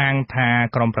វអះអាងថា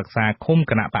ក្រុមប្រឹក្សាឃុំ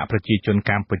គណៈបកប្រជាជន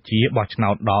កម្ពុជាបោះឆ្នោ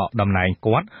តដកតំណែង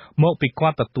គាត់មកពីគា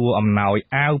ត់ទទួលអំណោយ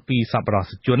អាវពីសប្បុរ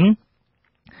សជន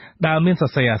ដែលមានសរ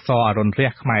សេរអក្សរអរុណរះ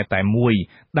ខ្មែរតែមួយ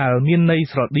ដែលមានន័យ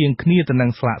ស្រដៀងគ្នាទៅនឹ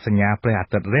ងស្លាកសញ្ញាព្រះអា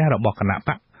ទិត្យរះរបស់គណៈប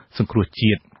កសង្គ្រោះ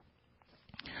ជាតិ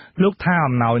លោកថា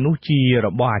អំណោយនោះជារ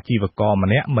បស់អាជីវករម្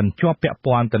នាក់មិនជាប់ពាក់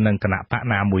ព័ន្ធទៅនឹងគណៈបក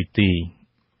ណាមួយទេ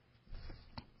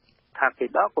ថាគេ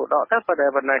ដកក៏ដកតែ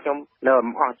ប៉ុន្តែខ្ញុំនៅ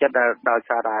អស់ចិត្តដោយ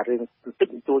សារតែរឿងតិច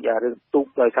តួចរឿងទូក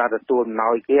ដោយសារតែទួលអំណោ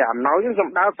យគេអំណោយខ្ញុំ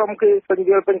ដើរសុំគេពេញ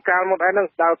យល់ពេញកាលមកឯហ្នឹង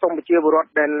ដើរសុំប្រជាពលរដ្ឋ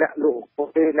ដែលអ្នកលក់ពួក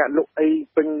គេអ្នកលក់អី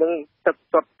ពេញហ្នឹងទឹក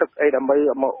សុទ្ធទឹកអីដើម្បី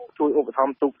មកជួយឧបត្ថ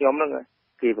ម្ភទូកខ្ញុំហ្នឹង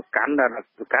គេប្រកាន់ណា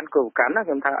ខ្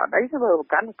ញុំថាអត់អីទេបើប្រ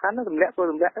កាន់ទម្លាក់ខ្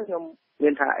ញុំមា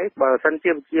នថាអីបើសិន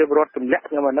ជាប្រជាពលរដ្ឋទម្លាក់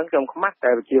ខ្ញុំអាហ្នឹងខ្ញុំខ្មាស់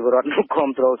តែប្រជាពលរដ្ឋនោះគ្រ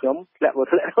ប់គ្រងខ្ញុំធ្លាក់អត់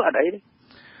អីទេ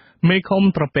មេឃុំ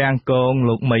ត្រពាំងកង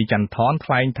លោកមីចន្ទថន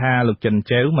ថ្លែងថាលោកចិន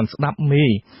ជើមិនស្ដាប់មេ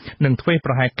នឹងធ្វេស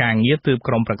ប្រហែសការងារទើប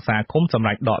ក្រុមប្រឹក្សាឃុំសម្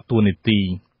រេចដកតួនាទី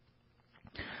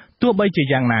ទោះបីជា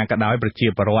យ៉ាងណាក៏ដោយប្រជា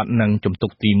ពលរដ្ឋនឹងជំទ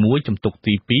ប់ទី1ជំទប់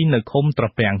ទី2នៅឃុំត្រ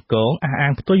ពាំងកងអះអា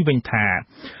ងផ្ទុយវិញថា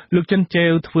លោកចិនជើ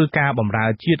ធ្វើការបម្រើ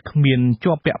ជាតិគ្មាន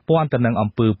ជាប់ពាក់ព័ន្ធទៅនឹងអំ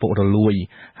ពើពុករលួយ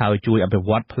ហើយជួយអភិវ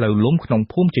ឌ្ឍផ្លូវលំក្នុង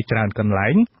ភូមិជាច្រើនកន្លែ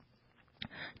ង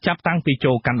ចាប់តាំងពី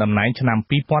ចូលកាន់តំណែងឆ្នាំ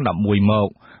2011មក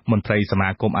មន្ត្រីសមា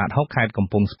គមអាត6ខេត្តកំ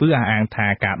ពង់ស្ពឺអះអាងថា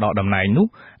ការដកតំណែងនោះ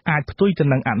អាចផ្ទុយទៅ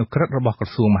នឹងអនុក្រឹត្យរបស់ក្រ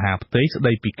សួងមហាផ្ទៃស្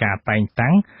តីពីការតែង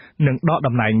តាំងនិងដក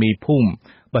តំណែងមេភូមិ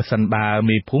បើសិនបើ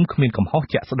មេភូមិគ្មានកំហុស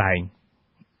ជាក់ស្ដែង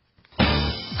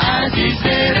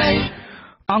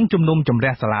អង្គជំនុំជម្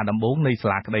រះសាលាដំបងនៃសា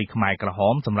លាក្តីខ្មែរក្រហ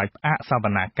មសម្រាប់ផ្អាកសវ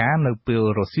នាការនៅពេល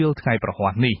រសៀលថ្ងៃប្រហ័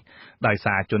សនេះដោយ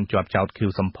សារជនជាប់ចោទខៀវ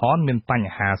សំផនមានប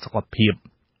ញ្ហាសុខភាព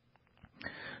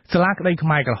សាលាក្តីខ្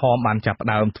មែរក្រហមបានចាប់ផ្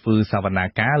ដើមធ្វើសវនា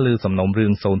ការលើសំណុំរឿ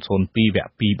ង002វ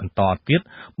គ្គ2បន្តទៀត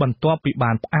បន្ទាប់ពី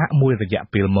បានផ្អាកមួយរយៈ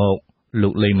ពេលមកលោ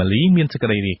កលេម៉ាលីមានសេចក្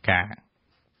តីរាយការណ៍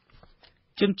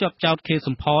ជនជាប់ចោទខៀវ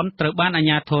សំផនត្រូវបានអាជ្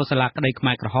ញាធរសាលាក្តីខ្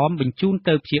មែរក្រហមបញ្ជូន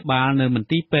ទៅព្យាបាលនៅមន្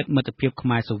ទីរពេទ្យមិត្តភាពខ្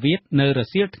មែរសូវៀតនៅរ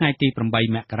សៀលថ្ងៃទី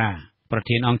8មករាប្រ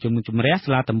ធានអង្គជំនុំជម្រះ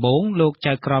សាលាដំបងលោក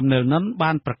ចៅក្រមនិលនុន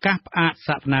បានប្រកាសផ្អាកស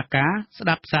វនាការស្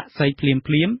ដាប់សាក្សី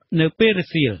ភ្លាមនៅពេលរ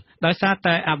សៀលដោយសារ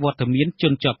តែអវត្តមានជ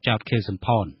នជាប់ចោទខៀវសំផ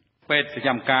នពេទ្យប្រ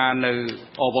ចាំការនៅ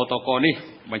អបតកនេះ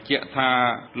បញ្ជាក់ថា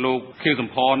លោកខៀវសំ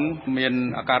ផនមាន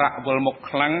អាការៈវិលមុខ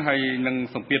ខ្លាំងហើយនឹង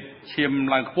សម្ពាធឈាម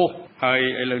ឡើងខ្ពស់ហើយ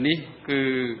ឥឡូវនេះគឺ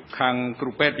ខាងគ្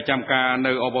រូពេទ្យប្រចាំការ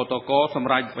នៅអបតកសម្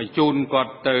រាប់បញ្ជូនគា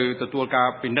ត់ទៅទទួលការ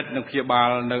ពិនិត្យនិងព្យាបាល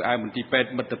នៅឯមន្ទីរពេទ្យ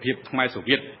មិត្តភាពខ្មែរសូ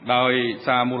វៀតដោយ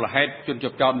សារមូលហេតុជនជា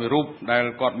ប់ចោទមួយរូបដែល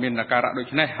គាត់មានអាការៈដូ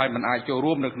ចនេះហើយមិនអាចចូល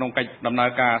រួមនៅក្នុងកិច្ចដំណើរ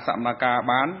ការសកម្មភាព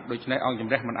បានដូច្នេះអង្គជំ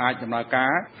រះមិនអាចដំណើរកា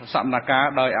រសកម្មភាព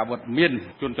ដោយអវត្តមាន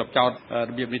ជនជាប់ចោទ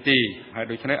របៀបនេះទេហើយ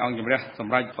ដូច្នេះអង្គជំរះស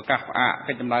ម្រាប់ប្រកាសផ្អាក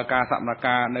កិច្ចដំណើរការសកម្ម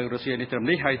ភាពនៅរុស្ស៊ីនេះត្រឹម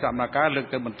នេះហើយសកម្មភាពលើក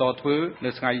ទៅបន្តធ្វើនៅ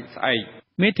ថ្ងៃស្អែក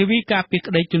មេធាវីការពី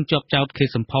ក្តីជនជាប់ចោទខេ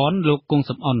សំផនលោកគង់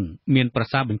សំអនមានប្រ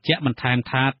សាសន៍បញ្ជាក់បន្ថែម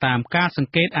ថាតាមការស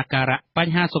ង្កេតអាការៈប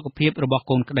ញ្ហាសុខភាពរបស់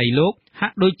កូនក្តីលោកហា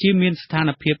ក់ដូចជាមានស្ថា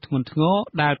នភាពធ្ងន់ធ្ងរ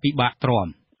ដែលពិបាកទ្រាំ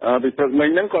ពីព្រឹកមិញ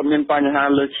ហ្នឹងគាត់មានបញ្ហា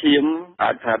លើឈាម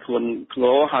អាចថាធ្ងន់ធ្ង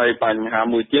រហើយបញ្ហា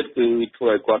មួយទៀតគឺធ្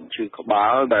វើឲ្យគាត់ឈឺក្បា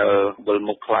លដែលវិល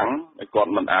មុខខ្លាំងហើយគា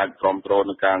ត់មិនអាចទ្រាំទ្រ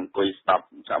នឹងការអង្គុយស្ដាប់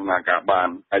សកម្មភាពបាន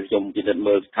ហើយខ្ញុំពិនិត្យ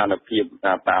មើលស្ថានភាព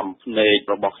តាមភ្នែក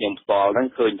របស់ខ្ញុំផ្ទាល់ហ្នឹង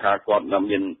ឃើញថាគាត់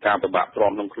មានការពិបាកទ្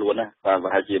រាំក្នុងខ្លួនណាបាទប្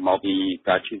រហែលជាមកពី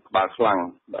ការឈឺក្បាលខ្លាំង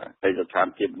បាទហើយស្ថាន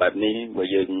ភាពបែបនេះបើ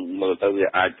យើងមើលទៅវា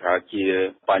អាចថាជា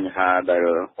បញ្ហាដែល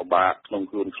ពិបាកក្នុង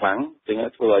ខ្លួនខ្លាំងចឹង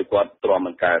ធ្វើឲ្យគាត់ទ្រាំ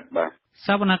មិនកើតបាទស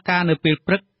វនកម្មនៅពេល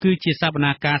ព្រឹកគឺជាសវន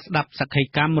កម្មស្ដាប់សក្ខី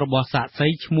កម្មរបស់សាក្សី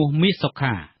ឈ្មោះមាសសុ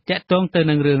ខាតាក់ទងទៅ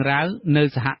នឹងរឿងរ៉ាវនៅ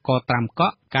សហគមន៍ត្រាំក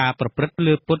ក់ការប្រព្រឹត្ត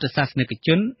លើពុទ្ធសាសនិកជ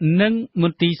ននិងម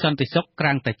ន្ទីរសន្តិសុខក្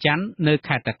រាំងតាច័ន្ទនៅ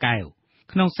ខេត្តតាកែវ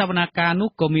ក្នុងសវនកម្មនោះ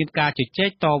ក៏មានការជជែក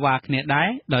តវ៉ាគ្នាដែរ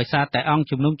ដោយសារតែអង្គ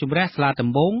ជំនុំជម្រះសាលាដំ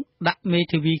បងដាក់មេ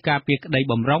ធាវីការពារក្តី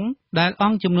បំរុងដែលអ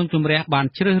ង្គជំនុំជម្រះបាន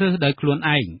ជ្រើសរើសដោយខ្លួន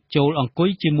ឯងចូលអង្គុយ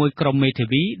ជាមួយក្រុមមេធា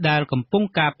វីដែលកំពុង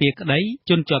ការពារក្តី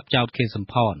ជនជាប់ចោទខេសំ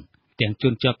ផនទាំងជ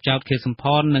នជាប់ចោទខេសំផ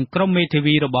ននិងក្រុមមេធា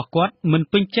វីរបស់គាត់មិន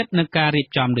ពេញចិត្តនឹងការរៀប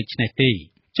ចំដូចនេះទេ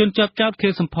ជនជាប់ចោទខេ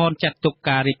សំផនចាត់ទុក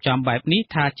ការរៀបចំបែបនេះ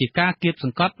ថាជាការគៀបស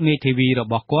ង្កត់មេធាវីរ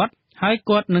បស់គាត់ហើយ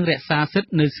គាត់នឹងរក្សាសិទ្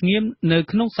ធិនៅស្ងៀមនៅ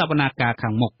ក្នុងសវនាការខា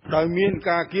ងមុខដោយមាន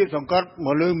ការគៀបសង្កត់ម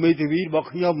កលើមេធាវីរបស់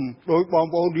ខ្ញុំដោយបង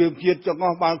ប្អូនរៀបជាតិទាំងអ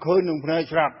ស់បានឃើញនឹងផ្នែក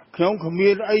ស្រាប់ខ្ញុំគ្មា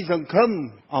នអីសង្ឃឹម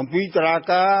អំពីតឡា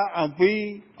ការអំពី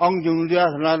អង្គជំនុំជម្រះ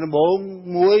សាលាដំបង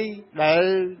មួយដែល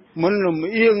មិនលំ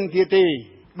អៀងទៀតទេ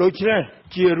ដូច្នេះ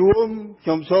ជារួមខ្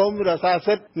ញុំសូមរក្សា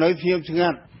សិទ្ធិនៅស្ងៀមស្ងា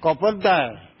ត់ក៏ប៉ុន្តែ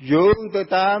យោងទៅ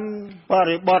តាមប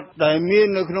រិបទដែលមាន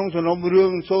នៅក្នុងសំណុំរឿ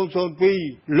ង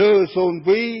002លើ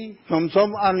02ខ្ញុំសូម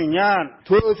អនុញ្ញាត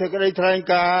ធ្វើសេចក្តីថ្លែង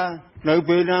ការណ៍នៅ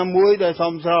ពេលណាមួយដែលស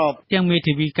មស្របទាំងមេ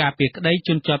ធាវីការពារក្តីជ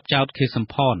នជាប់ចោទខេសំ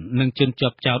ផននិងជនជា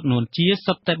ប់ចោទនួនជា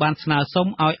សុទ្ធតែបានស្នើសុំ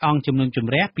ឲ្យអង្គជំនុំជ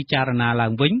ម្រះពិចារណាឡើ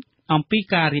ងវិញអំពី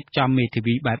ការរៀបចំមេធា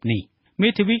វីបែបនេះមេ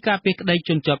ធាវីការពារក្តីជ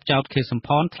នជាប់ចោទខេសំផ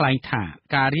នថ្លែងថា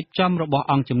ការរៀបចំរបស់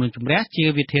អង្គជំនុំជម្រះជា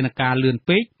វិធានការលឿន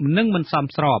ពេកនិងមិនសម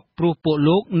ស្របព្រោះពួក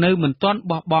លោកនៅមិនទាន់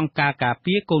បោះបង់ការការ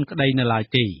ពារកូនក្តីនៅឡើយ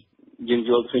ទេ យើង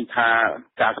យល់ឃើញថា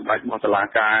ការសម្ដែងរបស់តុលា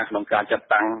ការក្នុងការចាត់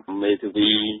តាំងមេធា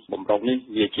វីបំរុងនេះ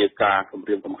វាជាការគម្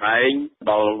រាមកំហែង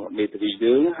ដល់មេធាវី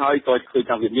យើងហើយក៏ឃើញ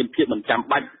ថាវាមានភាពមិនចាំ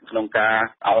បាច់ក្នុងការ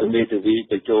ឲ្យមេធាវី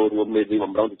ទៅចូលរួមមេធាវី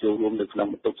បំរុងទៅចូលរួមនៅក្នុង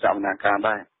បន្ទប់សវនាការ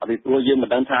ដែរពីព្រោះយើងមិន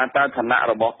ដឹងថាតើឋានៈ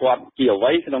របស់គាត់ជាអ្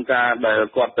វីក្នុងការដែល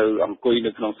គាត់ទៅអង្គុយ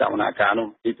នៅក្នុងសវនាការនោះ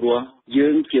ពីព្រោះយើ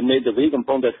ងជាមេធាវីកំ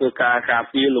ពុងតែធ្វើការការ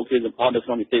ពារលោកជាសម្ផស្សនៅក្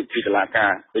នុងនីតិវិធីតុលាកា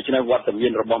រដូច្នេះវត្តមា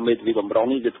នរបស់មេធាវីបំរុង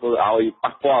នេះវាធ្វើឲ្យ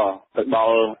ប៉ះពាល់ទៅដ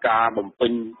ល់ការបំពេ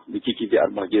ញវិជ្ជាជីវៈ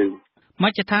របស់យើងម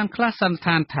ជ្ឈដ្ឋានខ្លះសន្និដ្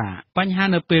ឋានថាបញ្ហា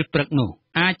នៅពេលព្រឹកនោះ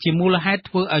អាចជាមូលហេតុ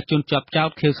ធ្វើឲ្យជនជាប់ចោទ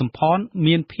ខៀវសំផន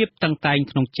មានភាពតឹងតែង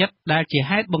ក្នុងចិត្តដែលជា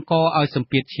ហេតុបង្កឲ្យសម្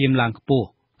ពាធឈាមឡើងខ្ពស់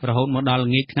រហូតមកដល់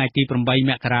ល្ងាចថ្ងៃទី8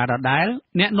មករាដដែល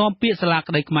អ្នកនាំពាក្យសាលា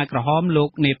ក្តីខ្មែរក្រហមលោក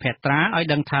នេភត្រាឲ្យ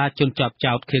ដឹងថាជនជាប់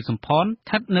ចោទខៀវសំផនស្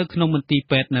ថិតនៅក្នុងមន្ទីរ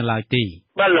ពេទ្យនៅឡើយទេ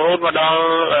បាទរហូតមកដល់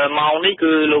ម៉ោងនេះ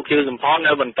គឺលោកខៀវសំផន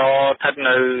នៅបន្តស្ថិត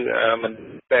នៅមន្ទី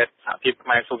រពេទ្យសហភាពខ្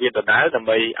មែរសូវៀតដដែលដើម្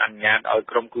បីអនុញ្ញាតឲ្យ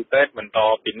ក្រុមគ្រូពេទ្យបន្ត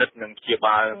ពិនិត្យនិងព្យា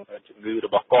បាលជំងឺរ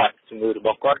បស់គា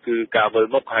ត់គឺការវិល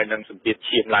មុខហើយនិងសម្ពាធ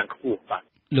ឈាមឡើងខ្ពស់បាទ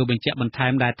លោកបញ្ជាក់បន្ថែ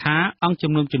មដែរថាអង្គ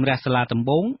ជំនុំជម្រះសាលាដំ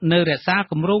បងនៅរក្សា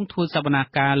គម្រោងធ្វើសវនា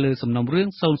ការលើសំណុំរឿង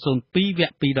002វ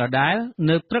គ្គ2ដដែល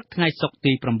នៅព្រឹកថ្ងៃសុក្រ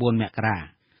ទី9មករា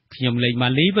ខ្ញុំលេងម៉ា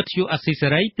លីវិទ្យុអស៊ីសេ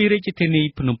រីពីរាជធានី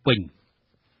ភ្នំពេញ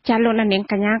ចាលោកនាង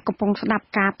កញ្ញាកំពុងស្ដាប់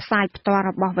ការផ្សាយផ្ទាល់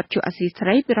របស់វិទ្យុអស៊ីសេ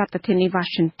រីពីរដ្ឋធានី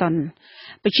Washington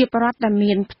ប្រជាពលរដ្ឋដែល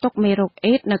មានផ្ទុកមេរោគ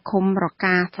អេដនៅឃុំរ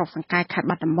កាស្រុកសង្កែខេត្ត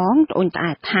បាត់ដំបងត្អូញត្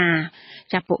អែថា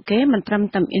ចាពួកគេមិនត្រឹម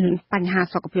តែមានបញ្ហា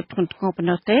សុខភាពធ្ងន់ធ្ងរប៉ុណ្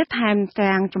ណោះទេថែម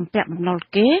ទាំងជំពាក់បំណុល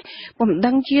គេពុំ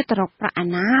ដឹងជាទៅរកប្រាក់អា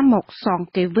ណាមកសង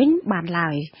គេវិញបានឡើ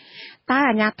យតើ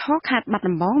អាជ្ញាធរខេត្តបាត់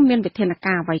ដំបងមានវិធាន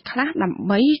ការអ្វីខ្លះដើម្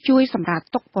បីជួយសម្រាល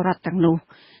ទុក្ខពលរដ្ឋទាំងនោះ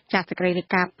ចាសសេចក្តីរាយ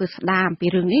ការណ៍ពីស្ដាមពី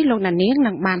រឿងនេះលោកណានៀង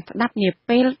នឹងបានស្ដាប់នា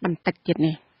ពេលបន្តិចទៀត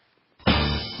នេះ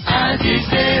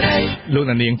លោក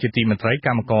នាងជាទីមេត្រីក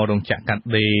ម្មកររោងចក្រកាត់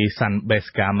ដេរ Sun Base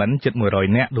Garment ជិត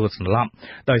100នាក់ដួលសន្លប់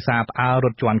ដោយសារផ្អើលរ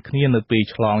ត់ជាន់គ្នានៅពេល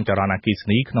ឆ្លងចរន្តអគ្គិស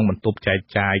នីក្នុងបន្ទប់ចែក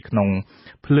ចាយក្នុង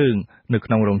ភ្លើងនៅក្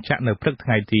នុងរោងចក្រនៅព្រឹកថ្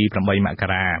ងៃទី8មក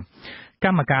រាក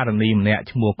ម្មការនីម្នាក់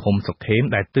ឈ្មោះឃុំសុខេម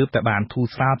ដែលទើបតែបានធូរ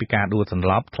ស្រាលពីការដួលសន្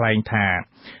លប់ថ្លែងថា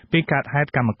ពេលកើតហេតុ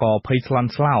កម្មករភ័យស្លន់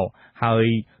ស្លោហើយ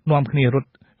នាំគ្នារត់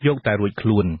យកតែរួចខ្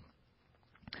លួន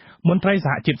មន្ត្រីស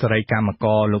ហជីពសេរីកម្មក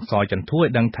រលោកសចន្ទួយ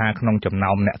ដឹងថាក្នុងចំ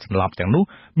ណោមអ្នកសន្លប់ទាំងនោះ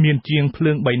មានជាងភ្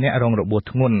លើង3នាក់រងរបួស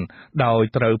ធ្ងន់ដោយ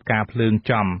ត្រូវការភ្លើង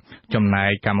ចំចំណែក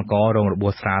កម្មកររងរបួ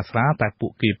សស្រាលៗតែពួ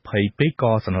កគេភ័យពេក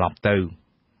ក៏សន្លប់ទៅ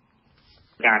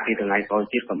ការពីថ្ងៃក្រោយ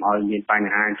ទៀតកុំឲ្យមានប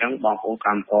ញ្ហាអញ្ចឹងបងប្អូនក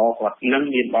ម្មករគាត់នឹង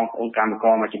មានបងប្អូនកម្មក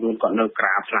រមួយចំនួនគាត់នៅក្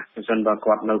រៅខ្លះបើមិនបើ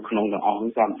គាត់នៅក្នុងទាំងអស់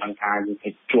នោះគាត់ដឹងថាយើងទៅ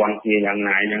ជួងគ្នាយ៉ាង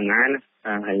ណាណា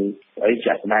ហើយអី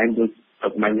ចាក់ស្ដែងដូចទឹ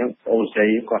កមិញហ្នឹងអូនស្រី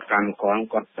គាត់កម្មករ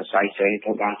គាត់សរសៃស្រី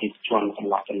ទៅបានទីជួងស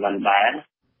ម្រាប់ចលនដែរ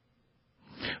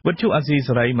វិទ្យុអាស៊ី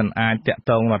សេរីមិនអាចតាក់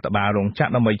ទងរដ្ឋបាលរោងចក្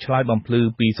រដើម្បីឆ្លើយបំភ្លឺ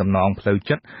ពីសំណងផ្លូវ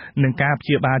ចិត្តនិងការព្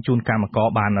យាបាលជូនកម្មករ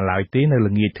បាននៅឡើយទេនៅ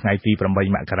ល្ងាចថ្ងៃទី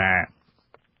8មករា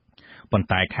ប៉ុន្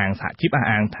តែខាងសហជីពអះ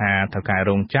អាងថាថៅកែ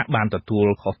រោងចក្របានទទួល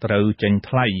ខុសត្រូវចេញ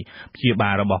ថ្លៃព្យាបា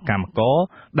លរបស់កម្មករ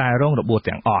ដែលរងរបួស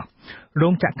ទាំងអស់រោ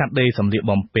ងចក្រកាត់ដេរសម្លៀក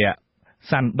បំពាក់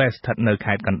Sun Base ស្ថិតនៅ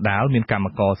ខេត្តកណ្ដាលមានកម្ម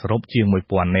ករសរុបជាង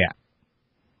 1000 នាក់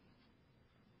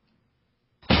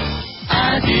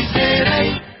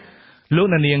លោក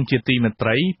នាងជាទីមេត្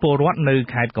រីពលរដ្ឋនៅ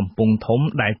ខេត្តកំពង់ធំ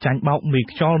ដែលចាញ់បោកមេ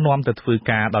ខ្យល់នាំទៅធ្វើ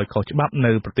ការដោយខុសច្បាប់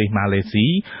នៅប្រទេសម៉ាឡេស៊ី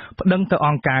ប្តឹងទៅអ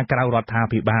ង្គការក្រៅរដ្ឋា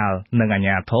ភិបាលនិងអាជ្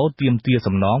ញាធរទាមទារ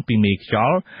សំណងពីមេខ្យ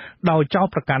ល់ដោយចោទ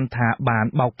ប្រកាន់ថាបាន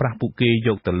បោកប្រាស់ពួកគេយ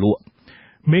កទៅលក់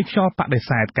មេខ្យល់បដិ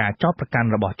សេធការចោទប្រកាន់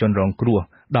របស់ជនរងគ្រោះ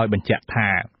ដោយបញ្ជាក់ថា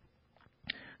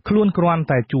ខ្លួនគ្រាន់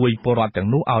តែជួយពលរដ្ឋទាំង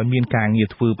នោះឲ្យមានការងារ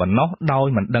ធ្វើប៉ុណ្ណោះដោយ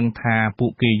មិនដឹងថាពួ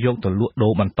កគេយកទៅលក់ដូ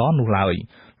របន្តនោះឡើយ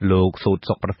លោកសូត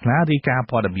សុខប្រាថ្នារាយការណ៍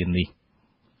ព័ត៌មាននេះ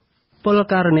ពល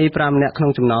ករនី5នាក់ក្នុ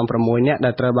ងចំណោម6នាក់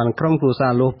ដែលត្រូវបានក្រុមគ្រួសា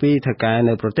រលួសពីថៅកែ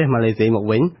នៅប្រទេសម៉ាឡេស៊ីមក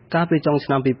វិញកាលពីចុងឆ្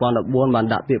នាំ2014បាន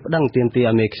ដាក់ពាក្យប្តឹងទាមទារ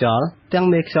ឲ្យមេខ្យល់ទាំង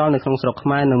មេខ្យល់នៅក្នុងស្រុកខ្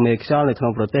មែរនិងមេខ្យល់នៅក្នុ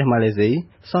ងប្រទេសម៉ាឡេស៊ី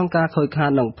សងការខូចខាត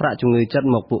និងប្រាក់ជំងឺចិត្ត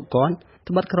មកពួកគាត់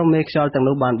ត្បិតក្រុមមេខ្យល់ទាំង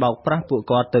នោះបានបោកប្រាស់ពួក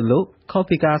គាត់ទៅលក់ខុស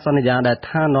ពីការសន្យាដែល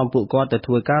ថានាំពួកគាត់ទៅ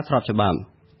ធ្វើការស្របច្បាប់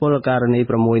ពលករនី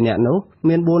6នាក់នោះ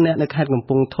មាន4នាក់នៅខេត្តកំ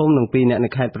ពង់ធំនិង2នាក់នៅ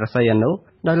ខេត្តព្រះសីហនុ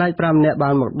ដោយឡែក5នាក់បា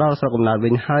នមកដល់ស្រុកកំណើតវិ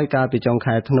ញហើយកាលពីចុង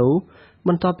ខែធ្នូប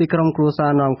ន្ទាប់ពីក្រុមគ្រួសា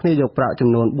រនាំគ្នាយកប្រាក់ចំ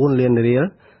នួន4លានរៀល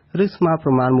ឬស្មើប្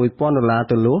រមាណ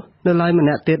$1000ទៅលក់នៅឡើយម្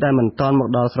នាក់ទៀតដែលមិនទាន់មក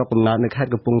ដល់ស្រុកកំណើតនៅខេត្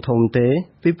តកំពង់ធំទេ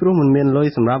ពីព្រោះមិនមានលុយ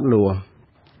សម្រាប់លក់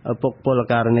ឪពុកពល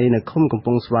ករនីនៅឃុំកំព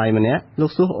ង់ស្វាយម្នាក់លោ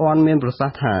កស៊ូអនមានប្រសាស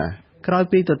ន៍ថាក្រោយ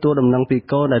ពីទទួលដំណឹងពី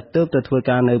កូនដែលទើបទៅធ្វើ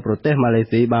ការនៅប្រទេសម៉ាឡេ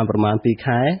ស៊ីបានប្រមាណ2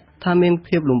ខែថាមាន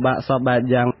ភាពលំបាកសពបែប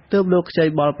យ៉ាងទើបលោកខ្ចី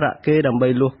បល់ប្រាក់គេដើម្បី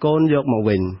លួសកូនយកមក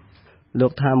វិញលោ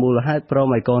កថាមូលហេតុព្រម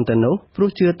ឲ្យកូនទៅនោះព្រោះ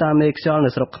ជឿតាមមេខ្យល់នៅ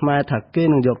ស្រុកខ្មែរថាគេ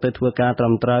នឹងយកទៅធ្វើការត្រឹ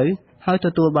មត្រូវ ហើយទ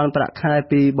ទួលបានប្រាក់ខែ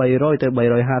ពី$300ទៅ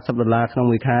$350ក្នុង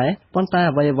មួយខែប៉ុន្តែ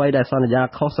អ្វីដែលសន្យា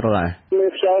ខុសស្រឡះមា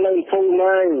នខ្យល់នៅភូមិហ្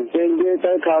នឹងគេនិយាយ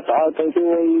ទៅថាទៅ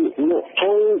ជួយលក់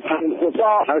ធូរខាងក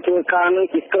សោហើយធ្វើការនឹង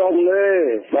ពីក្រុមទេ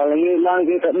បើងាយឡើង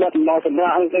គេទៅបិទមកសម្រា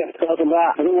ប់គេទៅសម្រា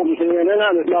ប់រួមគ្នាហ្នឹងណា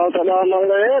ដល់ទៅដល់មក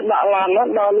ទេដាក់ឡានហ្នឹង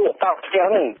ដល់លក់តាផ្ទះ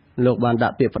ហ្នឹងលោកបានដា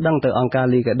ក់ពាក្យប្តឹងទៅអង្គការ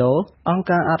លីកាដូអង្គ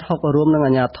ការអាត់ហុករួមនឹង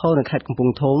អាជ្ញាធរនៅខេត្តកំព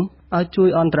ង់ធំឲ្យជួយ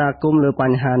អន្តរាគមន៍លើប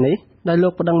ញ្ហានេះដោយលោ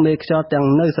កប្តឹងមេខ្យល់ទាំង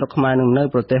នៅស្រុកខ្មែរនិងនៅ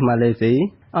ប្រទេសម៉ាឡេស៊ី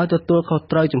ឲ្យទទួលខុស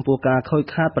ត្រូវចំពោះការខូច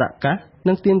ខាតប្រាក់កាស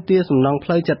និងទាមទារសំណងផ្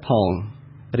លូវចិត្តផង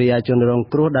រាយជនរង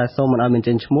គ្រោះដែលសូមមិនឲ្យបញ្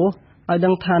ចេញឈ្មោះឲ្យដឹ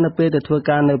ងថានៅពេលទៅធ្វើ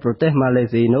ការនៅប្រទេសម៉ាឡេ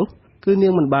ស៊ីនោះគឺនា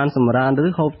ងមិនបានសម្រានឬ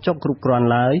ហូបចុកគ្រប់គ្រាន់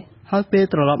ឡើយហើយពេល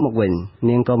ត្រឡប់មកវិញ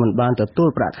នាងក៏មិនបានទទួល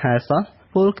ប្រាក់ខែសោះ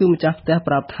ពលគឺម្ចាស់ផ្ទះ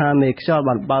ប្រាប់ថាមេខ្យល់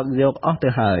បានបើកយកអស់ទៅ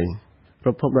ហើយប្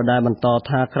រពន្ធដដែលបន្ត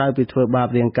ថាក្រៅពីធ្វើបាប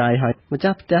រាងកាយហើយម្ចា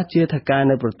ស់ផ្ទះជាថៅកែ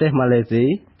នៅប្រទេសម៉ាឡេស៊ី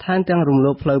ថែមទាំងរំ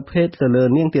លោភផ្លូវភេទទៅលើ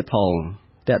នាងទៀតផង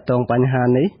តាក់ទងបញ្ហា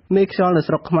នេះមេខ្យល់នៅ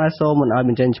ស្រុកខ្មែរសូមមិនឲ្យប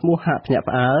ញ្ចេញឈ្មោះហាក់ភ្ញាក់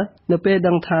ផ្អើលនៅពេល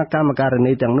ដឹងថាកម្មការិ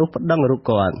នីទាំងនោះប្តឹងរូប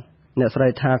គាត់អ្នកស្រី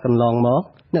ថាកន្លងមក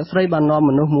អ្នកស្រីបាននាំ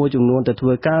មនុស្សមួយចំនួនទៅធ្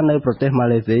វើការនៅប្រទេសម៉ា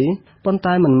ឡេស៊ីប៉ុន្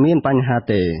តែមិនមានបញ្ហា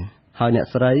ទេហើយអ្នក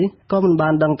ស្រីក៏មិនបា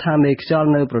នដឹងថាមេខ្យល់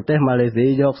នៅប្រទេសម៉ាឡេស៊ី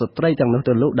យកស្ត្រីទាំងនោះ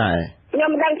ទៅលក់ដែរខ្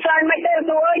ញុំដឹងឆ្លើយមិនទេ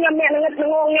គ្រូអើយខ្ញុំអ្នកងឹត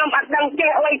ងងខ្ញុំអត់ដឹង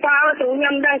ចេះអីផងគ្រូខ្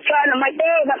ញុំដឹងឆ្លើយមិន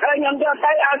ទេបើអើយខ្ញុំយក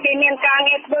ទៅឲ្យគេមានការ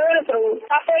ងារធ្វើគ្រូ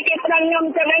ដល់ពេលគេប្តឹងខ្ញុំ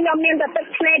ចឹងហើយខ្ញុំមានតែទឹក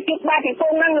ស្នេហ៍ជិះបាត់ពីព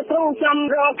ងហ្នឹងគ្រូខ្ញុំ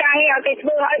រកការងារឲ្យគេធ្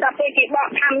វើហើយដល់ពេលគេបក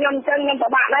ខាំខ្ញុំចឹងខ្ញុំពិ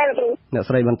បាកដែរគ្រូអ្នក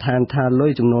ស្រីបន្ថែមថាលុ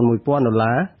យចំនួន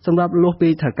$1000សម្រាប់លុះពី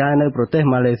ថៅកែនៅប្រទេស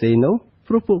ម៉ាឡេស៊ីនោះ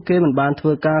ព្រោះពួកគេមិនបានធ្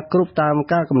វើការគ្រប់តាម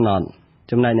ការកំណត់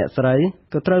ចំណែកអ្នកស្រី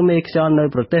ក៏ត្រូវមេខ្យល់នៅ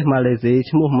ប្រទេសម៉ាឡេស៊ី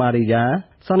ឈ្មោះម៉ារីយ៉ា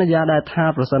សន្យាដែរថា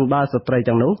ប្រសិនបើស្ត្រី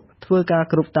ទាំងនោះធ្វើការ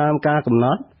គ្រប់តាមការកំណ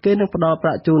ត់គេនឹងផ្ដល់ប្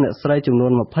រាក់ជូនអ្នកស្រីចំនួ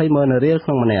ន$20,000រៀលក្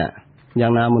នុងម្នាក់យ៉ា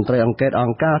ងណាមន្ត្រីអង្កេតអ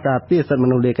ង្គការការពារសិទ្ធិម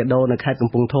នុស្សលីកាដូនៅខេត្តកំ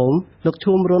ពង់ធំលោក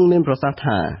ឈួមរុនមានប្រសាសន៍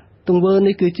ថាទង្វើ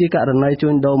នេះគឺជាករណីជួ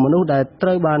ញដូរមនុស្សដែលត្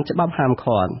រូវបានច្បាប់ហាម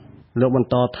ឃាត់លោកបន្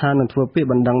តថានឹងធ្វើពាក្យ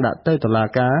បណ្ដឹងដាក់ទៅតុលា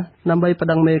ការដើម្បីប្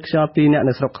តឹងមេខ្យល់2នាក់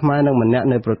នៅស្រុកខ្មែរនិង1នាក់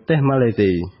នៅប្រទេសម៉ាឡេ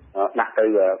ស៊ីដាក់ទៅ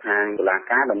ខាងតុលា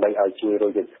ការដើម្បីឲ្យជួយរ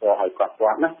កយុត្តិធម៌ឲ្យគា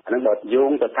ត់ណាអានឹងបើយោ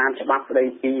ងទៅតាមច្បាប់ស្តី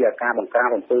ពីការបង្ក្រាប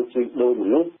អំពើជួញដូរម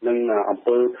នុស្សនិងអំ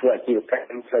ពើធ្វើអាជីវក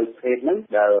ម្មផ្លូវភេទហ្នឹង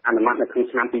ដែលអនុម័តនៅក្នុង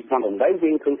ឆ្នាំ2008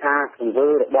យើងឃើញថាទង្វើ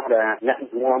របស់អ្នក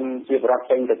នាំជាបរិបទ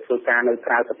ចេញទៅធ្វើការនៅ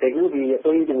ក្រៅប្រទេសហ្នឹងវាផ្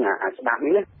ទុយនឹងច្បាប់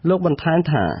នេះលោកបន្ថែម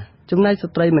ថាចំណែក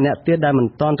ស្ត្រីម្នាក់ទៀតដែលមិន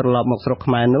ទាន់ត្រឡប់មកស្រុក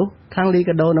ខ្មែរនោះខាងលី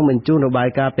កាដូនឹងបញ្ជូនរបាយ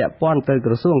ការណ៍ពាក់ព័ន្ធទៅ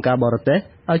ក្រសួងការបរទេស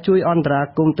ឲ្យជួយអន្តរា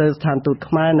គមន៍ទៅស្ថានទូត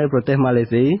ខ្មែរនៅប្រទេសម៉ាឡេ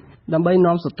ស៊ីដើម្បី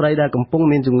នាំស្ត្រីដែលកំពុង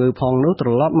មានជំងឺផងនោះត្រ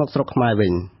ឡប់មកស្រុកខ្មែរវិ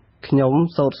ញខ្ញុំ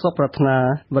សូត្រសុខប្រាថ្នា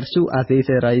វត្តជូអាស៊ី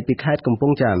សេរីពីខេត្តកំព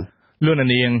ង់ចាមលោក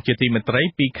នាងជាទីមេត្រី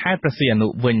ពីខេត្តព្រះសីហនុ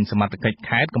វិញសមត្ថកិច្ច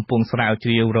ខេត្តកំពុងស្រាវជ្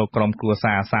រាវរកក្រុមគ្រួ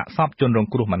សារសាកសពជនរង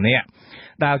គ្រោះម្នាក់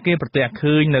ដែលគេប្រទះ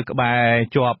ឃើញនៅក្បែរ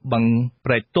ជាប់បឹង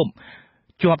ព្រែកទប់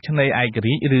ជាប់ឆ្នេរឯក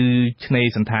រាជ្យឬឆ្នេរ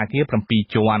សន្តាគារ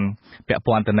7ជាន់ពាក់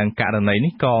ព័ន្ធទៅនឹងករណី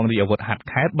នេះកងរាជអាវុធហត្ថ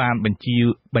ខេត្តបានប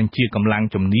ញ្ជាកម្លាំង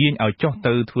ជំនាញឲ្យចុះ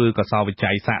ទៅធ្វើកសោវិ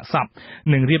ច័យសាកសព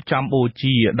និងរៀបចំបូ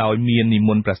ជាដោយមាននិម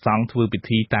ន្តព្រះសង្ឃធ្វើពិ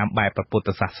ធីតាមបែបព្រះពុទ្ធ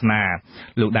សាសនា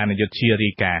លោកដានយុទ្ធជា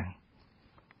រាយការណ៍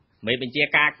មេបញ្ជា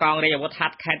ការកងរាជអាវុធហ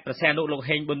ត្ថខេត្តព្រះសីហនុលោក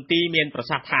ហេងប៊ុនទីមានប្រ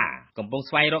សាសន៍ថាកំពុង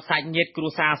ស្វែងរកសាច់ញាតិគ្រួ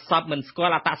សារសពមិនស្គា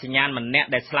ល់អត្តសញ្ញាណម្នាក់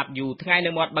ដែលស្លាប់យូរថ្ងៃ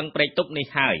នៅមាត់បឹងព្រែកទប់នេះ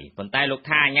ហើយប៉ុន្តែលោក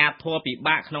ថាអាជ្ញាធរពិ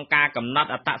បាកក្នុងការកំណត់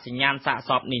អត្តសញ្ញាណសាក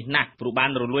សពនេះណាស់ព្រោះបាន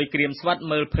រលួយក្រៀមស្វិត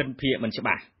មើលភិនភាគមិនច្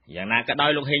បាស់យ៉ាងណាក៏ដោ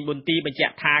យលោកហេងប៊ុនទីបញ្ជា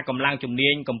ក់ថាកម្លាំងជំនា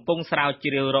ញកំពុងស្រាវ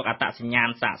ជ្រាវរកអត្តសញ្ញាណ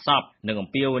សាកសពនិងអំ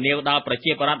ពាវនាវដល់ប្រ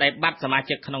ជាពលរដ្ឋដែលបាត់សមា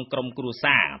ជិកក្នុងក្រុមគ្រួ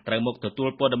សារត្រូវមកទទួល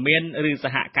ព័ត៌មានឬស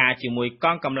ហការជាមួយក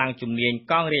ងកម្លាំងជំនាញ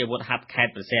កងរាជអាវុធហត្ថខេត្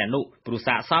តព្រះសីហនុព្រោះ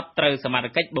សាកសពត្រូវសមត្ថ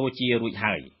កិច្ចបូជារួច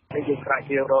ហើយយើងស្រាវ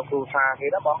ជ្រាវរកគ្រូសាគេ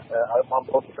ណាបងឲ្យបង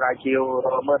ប្អូនស្រាវជ្រាវរ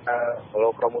កមើលតើរ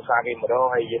កក្រុមគ្រូសាគេមករក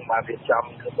ហើយយើងបានរៀបចំ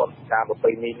ធ្វើបុណ្យការប្រពៃ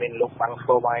ណីមានលោកបាំងស្គ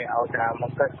មឲ្យតាមម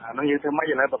កទៅអានោះយើងធ្វើម៉េ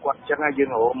ចឥឡូវប្រកបអញ្ចឹងហើយយើង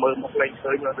រកមើលមកលេង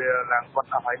ឃើញវាឡើងគាត់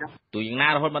អស់ហើយណាទូយ៉ាងណា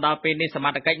រហូតមកដល់ពេលនេះសម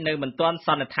ត្ថកិច្ចនៅមិនទាន់ស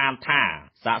ន្និដ្ឋានថា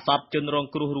សាកសពជនរង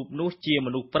គ្រោះរូបនោះជាម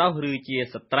នុស្សប្រុសឬជា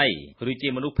ស្ត្រីឬជា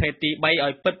មនុស្សភេទទី3ឲ្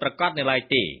យពិតប្រាកដនៅឡើយ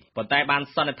ទេប៉ុន្តែបាន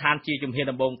សន្និដ្ឋានជាជំហាន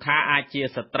ដំបូងថាអាចជា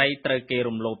ស្ត្រីត្រូវគេ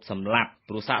រំលោភសម្លាប់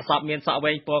ព្រោះសាកសពមានសក់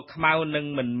វែងពណ៌ខ្មៅនិង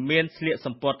មិនមានស្លៀក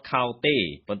សំពត់ខោទេ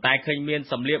ប៉ុន្តែឃើញមាន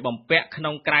សម្លៀកបំពាក់ក្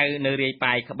នុងក្រៅនៅរាយ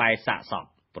ប៉ាយក្បែរសាកសព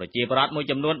ប្រជាពលរដ្ឋមួយ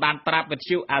ចំនួនបានប្រាប់វិទ្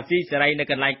យុអាស៊ីសេរីនៅ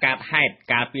កន្លែងកើតហេតុ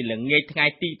កាលពីល្ងាចថ្ងៃ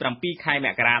ទី7ខែម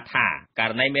ករាថាក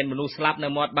រណីមានមនុស្សស្លាប់នៅ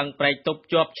មាត់បឹងព្រែកទប់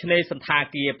ជាប់ឆ្នេរសន្តា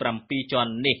គារ7ជា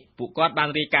ន់នេះពួកគាត់បាន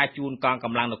រាយការណ៍ជូនកងក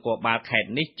ម្លាំងនគរបាលខេត្ត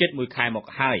នេះជិត1ខែមក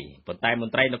ហើយប៉ុន្តែម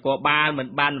ន្ត្រីនគរបាលមិន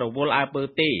បានរវល់អើពើ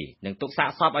ទេនឹងទុកសាក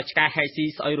សពឲ្យឆ្កែហែកស៊ី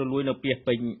ស្អុយរលួយនៅពាស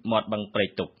ពេញមាត់បឹងព្រែ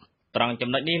កទប់ ត្រង់ចំ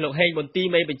ណុចនេះលោកហេងប៊ុនទី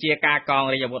មេបញ្ជាការកង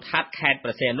រាជអាវុធហត្ថខេត្តព្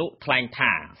រះសីហនុថ្លែង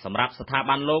ថាសម្រាប់ស្ថា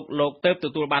ប័នលោកទើបទ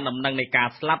ទួលបានដំណឹងនៃការ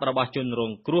ស្លាប់របស់ជនរ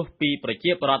ងគ្រោះពីប្រ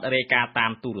ជាពលរដ្ឋរាយការណ៍តា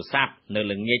មទូរស័ព្ទនៅ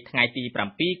ល្ងាចថ្ងៃទី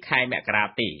7 ខែមករា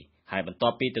ទេហើយបន្ទា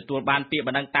ប់ពីទទួលបានពាក្យប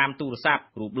ណ្ដឹងតាមទូរស័ព្ទ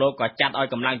រូបលោកក៏ចាត់ឲ្យ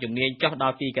កម្លាំងជំនាញចុះដ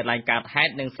ល់ទីកន្លែងកើតហេ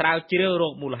តុនិងស្រាវជ្រាវរ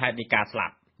កមូលហេតុនៃការស្លា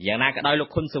ប់យ៉ាងណាក៏ដោយលោក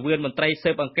ខុនសវឿនមន្ត្រី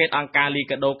ស៊ើបអង្កេតអង្គការលី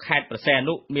កាដូខេត្តព្រះសីហ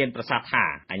នុមានប្រសាសន៍ថា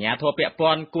អាជ្ញាធរពាក់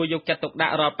ព័ន្ធគួរយកចិត្តទុកដា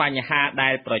ក់រាល់បញ្ហាដែ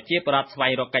លប្រជាពលរដ្ឋស្វែ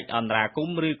ងរកកិច្ចអន្តរាគម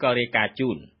ន៍ឬក៏រាយការណ៍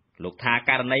ជូនលោកថា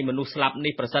ករណីមនុស្សស្លាប់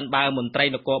នេះប្រសិនបើមន្ត្រី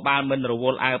នគរបាលមិនរវ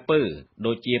ល់អើពើ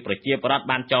ដូចជាប្រជាពលរដ្ឋ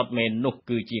បានចោទមែននោះ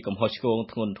គឺជាកំហុសឆ្គង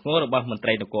ធ្ងន់ធ្ងររបស់មន្ត្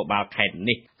រីនគរបាលខេត្ត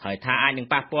នេះហើយថាអាចនឹង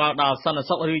ប៉ះពាល់ដល់សន្តិ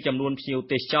សុខឬចំនួនភ្ញៀវ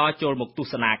ទេសចរចូលមកទ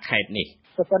ស្សនាខេត្តនេះ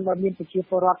ប្រសិនបើមានប្រជា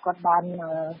ពលរដ្ឋគាត់បាន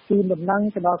ជូនដំណឹង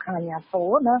ទៅដល់ខាងអាជ្ញាធរ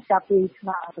ណាចាប់ពីថ្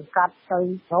នាក់សង្កាត់ទៅរ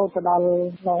ហូតទៅដល់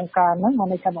រងការហ្នឹងមក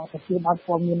នៃថាបងប្រជាបាន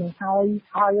ព័ត៌មាននឹង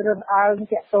ហើយរើសអើង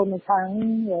តាក់ទងនឹងខាង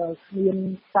មាន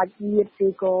សាច់ញាតិគឺ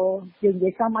ក៏យើងនិយា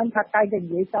យសាមញ្ញថាតែនិ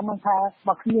យាយសាមញ្ញថា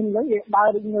បើគ្មានលុយវាដើរ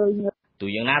ដូចងើយទូ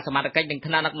យ៉ាងណាសមាជិកនឹង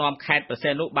ថ្នាក់ដឹកនាំខេត្តព្រះសី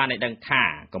ហនុបានឲ្យដឹងថា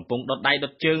កំពុងដុតដៃដុ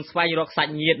តជើងស្វែងរកសា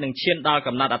ច់ញាតិនិងឈានដល់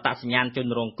កំណត់អត្តសញ្ញាណជន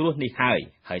រងគ្រោះនេះហើយ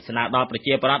ស្នើដល់ប្រ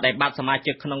ជាពលរដ្ឋដែលបាត់សមា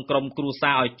ជិកក្នុងក្រុមគ្រួ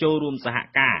សារឲ្យចូលរួមសហ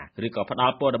ការឬក៏ផ្ដ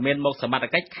ល់ព័ត៌មានមកសមាជិ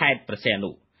កខេត្តព្រះសីហ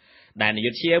នុដែលនាយ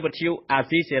កជាវិទ្យុអា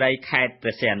ស៊ីសេរីខេត្តព្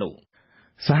រះសីហនុ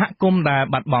សហគមន៍ដែល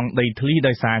បាត់បង់ដីធ្លី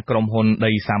ដោយសារក្រុមហ៊ុន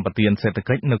ដីសម្បត្តិសេដ្ឋ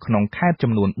កិច្ចនៅក្នុងខេត្ត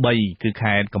ចំនួន3គឺ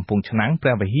ខេត្តកំពង់ឆ្នាំងព្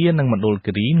រះវិហារនិងមណ្ឌល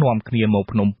គិរីនាំគ្នាមក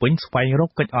ភ្នំពេញស្វែងរក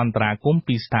កិច្ចអន្តរាគមន៍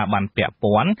ពីស្ថាប័នពាក់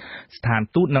ព័ន្ធស្ថាន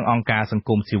ទូតនិងអង្គការសង្គ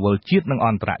មស៊ីវិលជាតិនិងអ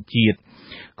ន្តរជាតិ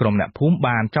ក្រុមអ្នកភូមិ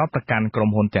បានចោទប្រកាន់ក្រុម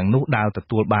ហ៊ុនទាំងនោះដែលទ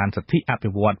ទួលបានសិទ្ធិអភិ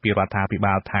វឌ្ឍពីរដ្ឋាភិ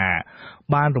បាលថា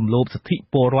បានរំលោភសិទ្ធិ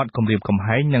ពលរដ្ឋគំរាមកំ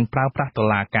ហែងនិងប្រើប្រាស់តុ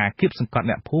លាការគៀបសង្កត់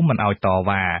អ្នកភូមិមិនឲ្យត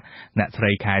វ៉ាអ្នកស្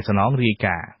រីខែសំណងរាយ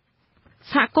ការណ៍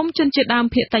សហគមន៍ជនជាតិដើម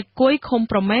ភាគតិចគួយឃុំ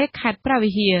ប្រមេខេត្តព្រះ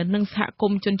វិហារនិងសហគ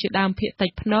មន៍ជនជាតិដើមភាគតិច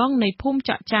ភ្នងនៃភូមិ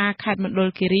ចាក់ចាខេត្តមណ្ឌល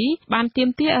គិរីបានទាម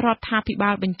ទាររដ្ឋាភិបា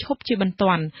លបញ្ឈប់ជាបន្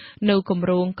ទាន់នៅគម្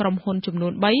រោងក្រុមហ៊ុនចំនួ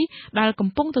ន3ដែលកំ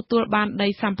ពុងទទួលបានដី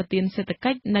សម្បត្តិសេដ្ឋ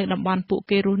កិច្ចនៅតំបន់ពួក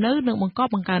គេរស់នៅនិងបង្ក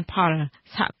បង្កើនផល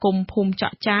សហគមន៍ភូមិចា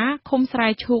ក់ចាឃុំស្រែ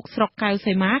ឈូកស្រុកកៅ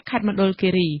សីមាខេត្តមណ្ឌលគិ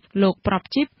រីលោកប្រាប់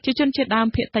ជីបជាជនជាតិដើម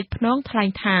ភាគតិចភ្នងថ្លែង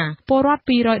ថាពលរដ្ឋ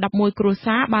211គ្រួ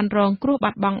សារបានរងគ្រោះ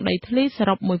បាត់បង់ដីធ្លីស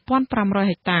រុប 1,500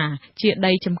 ហិកតាជា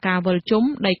ដីចម្ការវិលជុំ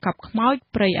ដីកប់ខ្មោច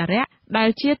ព្រៃអារក្សដែល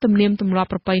ជាទំនៀមទម្លាប់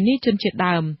ប្រពៃណីជនជាតិ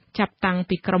ដើមចាប់តាំង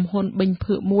ពីក្រុមហ៊ុនប៊ិញ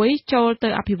ភឿក1ចូលទៅ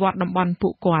អភិវឌ្ឍតំបន់ពួ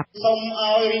កគាត់សូម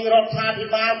ឲ្យរដ្ឋាភិ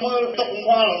បាលមើលទុកវ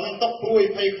ល់និងទុកព្រួយ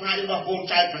ភ័យខ្លាចរបស់កូន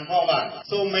ចៅទាំងផងបាទ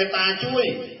សូមមេត្តាជួយ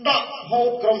ដកហូត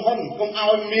ក្រុមហ៊ុនកុំឲ្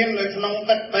យមាននៅក្នុង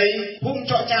ទឹកដីភូមិ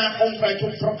ចកចាឃុំស្រែ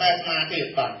ជុំស្រុកកែស្នាទៀត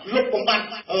បាទលុបបំបត្តិ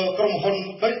ក្រុមហ៊ុន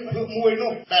ប៊ិញភឿក1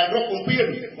នោះដែលរកបំពេញ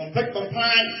បំផ្លិចបំផ្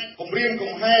លាញគំរាម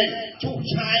កំហែងឈូស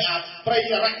ឆាយអាព្រៃ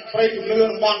អរក្សព្រៃជំនឿរ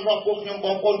បស់ពួកខ្ញុំប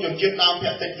ងប្អូនជនជាតិដើមភា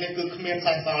គតិចនេះគឺគ្មាន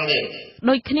សេះសល់ទេ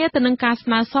ដូចគ្នាទៅនឹងការស្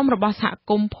នើសុំរបស់សហ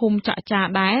គមន៍ភូមិចាក់ចា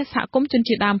ដែរសហគមន៍ជន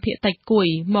ជាតិដើមភាគតិចគួយ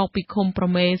មកពីឃុំប្រ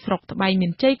មេស្រុកត្បៃមា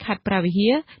នជ័យខេត្តព្រះវិហា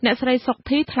រអ្នកស្រីសុក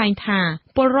ធីថ្លែងថា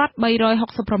ពលរដ្ឋ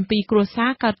367គ្រួសារ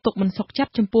កើតទុក្ខមិនសុខចិត្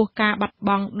តចំពោះការបាត់ប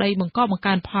ង់ដីបង្កបង្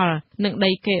កើនផលនិង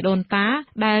ដីកេដូនតា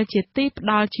ដែលជាទីផ្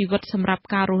ដល់ជីវិតសម្រាប់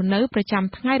ការរស់នៅប្រចាំ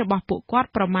ថ្ងៃរបស់ពួកគាត់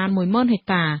ប្រមាណ 10000 ហិក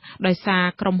តាដោយសារ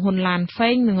ក្រុមហ៊ុនឡានហ្វេ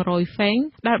ងនិងរយហ្វេង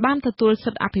ដែលបានទទួល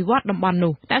សិទ្ធិអភិវឌ្ឍតំបន់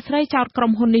នោះអ្នកស្រីចោទក្រុ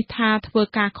មហ៊ុននេះថាធ្វើ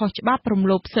ការខុសច្បាប់រំ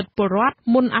លោភសិទ្ធិពលរដ្ឋ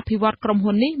មុនអភិវឌ្ឍក្រុម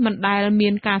ហ៊ុននេះមិនដែលមា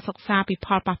នការសិក្សាពីផ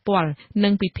លប៉ះពាល់និ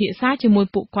ងពិភាក្សាជាមួយ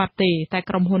ពួកគាត់ទេតែ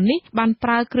ក្រុមហ៊ុននេះបានប្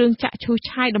រើគ្រឿងចាក់ឈូស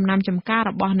ឆាយដំណាំចម្ការ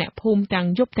របស់អ្នកភូមិទាំង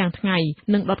យប់ទាំងថ្ងៃ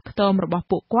និងដុតខ្ទមរបស់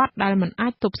ពួកគាត់ដែលមិនអា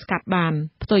ចទប់ស្កាត់បាន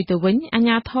ផ្ទុយទៅវិញអាជ្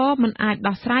ញាធរមិនអាច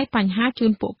ដោះស្រាយបញ្ហាជូ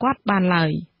នពួកគាត់បានឡើ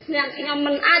យខ្ញុំ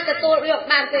មិនអាចទទួលយក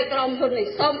បានទេក្រុមហ៊ុននេះ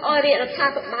សូមឲ្យរាជរដ្ឋា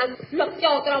ភិបាលលុប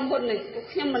ចោលក្រុមហ៊ុននេះពួក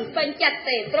ខ្ញុំមិនពេញចិត្ត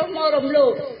ទេព្រោះមករំលោ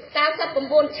ភ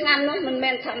99ឆ្នាំនោះមិនមែ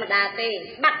នធម្មតាទេ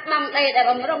បាត់បង់ដីដែល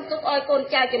បំរុងទុកឲ្យកូន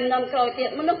ចៅចំនួនក្រោយទៀត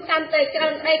មនុស្សកាន់តែច្រើ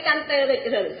នដីកាន់តែរិច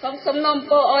រិលសូមសំណូម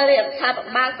ពរឲ្យរាជរដ្ឋាភិ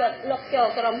បាលគាត់លុបចោល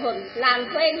ក្រុមហ៊ុនឡាន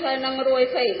ផ្សេងហើយនឹងរួយ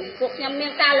ផ្សេងពួកខ្ញុំមា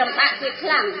នការលំបាកជាខ្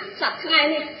លាំងសប្តាហ៍ថ្ងៃ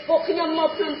នេះពួកខ្ញុំមក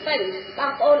ភ្នំពេញប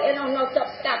ងប្អូនអីនោះនៅស្រុក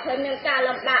ស្កាប់ហើយមានការ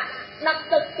លំបាកដឹក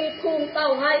ទឹកពីភូមិទៅ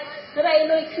ហើយរៃ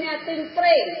លុយគ្នាទិញប្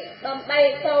រេងដើម្បី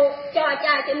ទៅចរ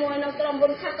ចាជាមួយនឹងក្រុមហ៊ុ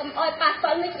នថាកុំអោយប៉ះពា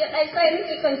ល់នេះជាដីព្រៃនេះ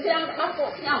ជាកញ្ច្រាំងរបស់ពួ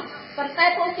កខ្ញុំប៉ុន្តែ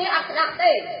ពួកគេអត់ស្ដាប់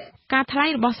ទេការថ្លែង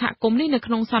របស់សហគមន៍នេះនៅ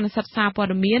ក្នុងសន្និសីទសារព័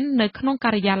ត៌មាននៅក្នុងកា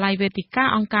រិយាល័យវេទិកា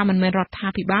អង្គការមិនមែនរដ្ឋា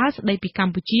ភិបាលស្ដីពីក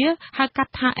ម្ពុជាហៅកា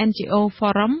ត់ថា NGO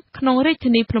Forum ក្នុងរាជ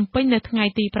ធានីភ្នំពេញនៅថ្ងៃ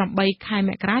ទី8 ខែម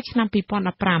ករាឆ្នាំ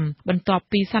2015បន្ទាប់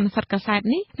ពីសន្និសីទកាសែត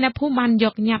នេះអ្នកភូមិបានយ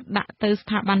កញត្តិដាក់ទៅស្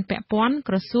ថាប័នពាក់ព័ន្ធ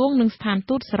ក្រសួងនិងស្ថាន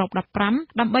ទូតសរុប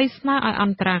15ដើម្បីស្នើឲ្យអ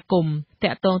ន្តរាគមន៍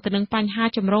តាក់ទងទៅនឹងបញ្ហា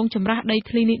ចម្រូងចម្រាសដី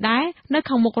ធ្លីនេះដែរនៅ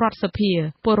ខាងមុខរដ្ឋសភា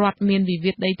ពលរដ្ឋមានវិ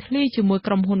វាទដីធ្លីជាមួយ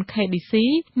ក្រុមហ៊ុន HDTV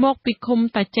មកពីឃុំ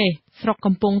តាចេះស្រុក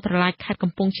កំពង់ត្រឡាចខេត្ត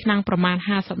កំពង់ឆ្នាំងប្រមាណ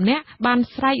50នាក់បាន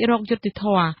ស្រែករកយុត្តិធ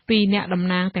ម៌ពីអ្នកតំ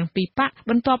ណាងទាំងពីរបក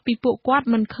បន្ទាប់ពីពួកគាត់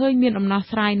មិនឃើញមានដំណោះ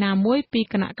ស្រាយណាមួយពី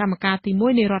គណៈកម្មការទី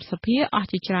1នៃរដ្ឋសភាអស់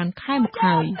ជាច្រើនខែមក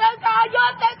ហើយ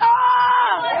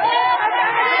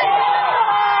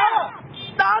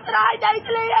ដល់ត្រៃដី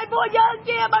ធ្លីឲ្យពួកយើង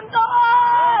ជាបន្ត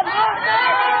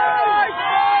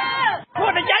ពួ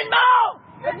កតែចាញ់មក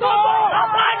ទៅដល់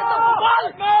ត្រៃទៅម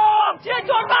កជា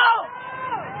ជួនមក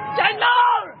ចាញ់ម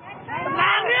ក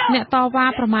អ្នកតវ៉ា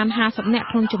ប្រមាណ50នាក់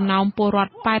ក្នុងចំណោមពលរដ្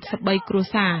ឋ83គ្រួ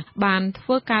សារបានធ្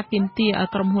វើការទាមទារឲ្យ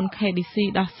ក្រុមហ៊ុន HDTV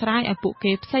ដោះស្រាយឲ្យពួក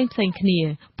គេផ្សេងគ្នា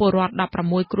ពលរដ្ឋ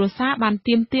16គ្រួសារបាន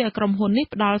ទាមទារឲ្យក្រុមហ៊ុននេះ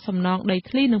ផ្ដល់សំណងដី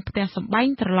ធ្លីនិងផ្ទះសម្បែង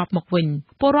ត្រឡប់មកវិញ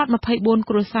ពលរដ្ឋ24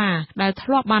គ្រួសារដែលធ្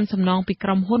លាប់បានសំណងពីក្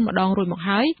រុមហ៊ុនម្ដងរួចមក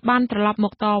ហើយបានត្រឡប់ម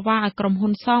កតវ៉ាឲ្យក្រុមហ៊ុ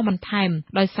នសងបន្ថែម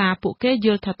ដោយសារពួកគេយ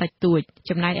ល់ថាតិចតួច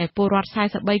ចំណែកឯពលរដ្ឋ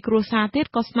43គ្រួសារទៀត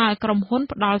ក៏ស្នើឲ្យក្រុមហ៊ុន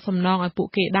ផ្ដល់សំណងឲ្យពួក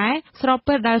គេដែរស្រប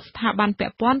ពេលដែលស្ថាប័នពា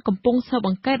ក់ព័ន្ធកំពុងស៊ើប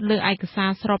អង្កេតលើឯកសារ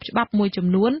ស្របច្បាប់មួយចំ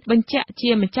នួនបញ្ជាក់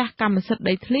ជាម្ចាស់កម្មសិទ្ធិ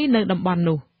ដីធ្លីនៅតំបន់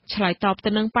នោះឆ្លើយតបទៅ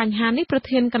នឹងបញ្ហានេះប្រ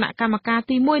ធានគណៈកម្មការ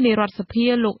ទី1នៃរដ្ឋសភា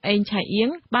លោកអេងឆៃអៀង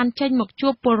បានចេញមកជួ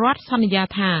បពលរដ្ឋសន្យា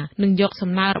ថានឹងយក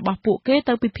សំណើរបស់ពួកគេ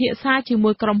ទៅពិភាក្សាជាមួ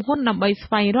យក្រុមហ៊ុនដើម្បី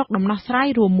ស្វែងរកដំណោះស្រាយ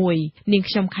រួមមួយនាង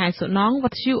ខ្ញុំខែសុណងវັ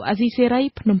ດឈូអាស៊ីសេរី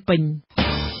ភ្នំពេញ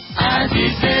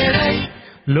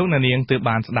លោកអ្នកនាងទើប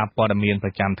បានស្ដាប់ព័ត៌មានប្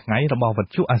រចាំថ្ងៃរបស់វិ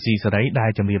ទ្យុអាស៊ីសេរីដែល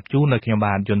ជម្រាបជូននៅខ្ញុំ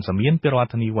បាទយុនសាមៀនពីរដ្ឋ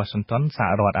ធានី Washington សហ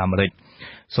រដ្ឋអាមេរិក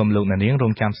សូមលោកអ្នកនាងរ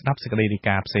ងចាំស្ដាប់សេចក្តីរាយ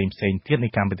ការណ៍ផ្សេងៗទៀតនៃ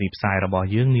កម្មវិធីផ្សាយរបស់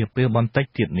យើងនាពេលបន្តិច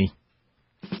ទៀតនេះ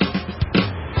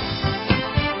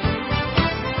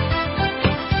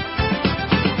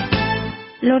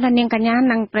លោកនាងកញ្ញា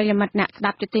និងប្រិយមិត្តអ្នកស្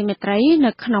ដាប់ជាទីមេត្រី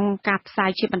នៅក្នុងការផ្សាយ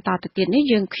ជាបន្តទៅទៀតនេះ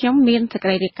យើងខ្ញុំមានសេចក្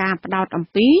តីរាយការណ៍ផ្ដោតអំ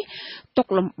ពីទុក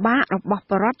លំបាករបស់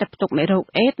ប្រជាពលរដ្ឋដែលផ្ទុកមេរោគ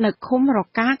អេដស៍នៅឃុំរ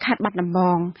កាខេត្តបាត់ដំប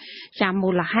ងចាំមូ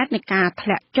លហេតុនៃការធ្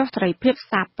លាក់ចុះសេរីភាព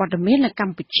សារព័ត៌មាននៅក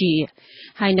ម្ពុជា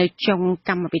ហើយនៅចុង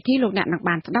កម្មវិធីលោកអ្នកនឹង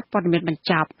បានស្ដាប់ព័ត៌មានបញ្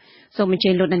ចប់សូមអញ្ជើ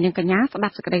ញលោកនាងកញ្ញាស្ដា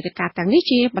ប់សេចក្តីរាយការណ៍ទាំងនេះ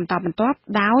ជាបន្តបន្ទាប់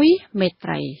ដោយមេ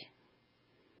ត្រី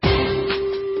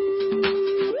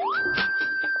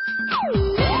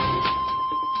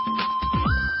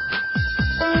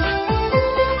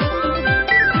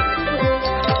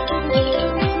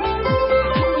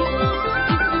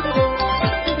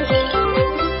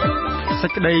សេ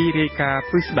ចក្តីរាយការណ៍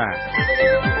ពិស្ដា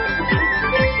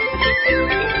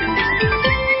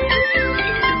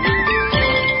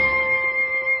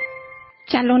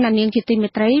ចាលោកនាងជាទីមេ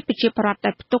ត្រីប្រជាពលរដ្ឋ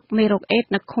ដែលផ្ទុកមេរោគអេដ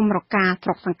ស៍នៅឃុំរកាស្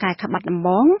រុកសង្កែខេត្តបាត់ដំប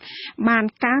ងបាន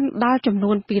កើនដល់ចំ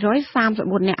នួន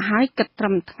234នាក់ហើយគិតត្រឹ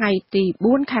មថ្ងៃទី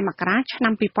4ខែមករាឆ្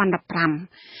នាំ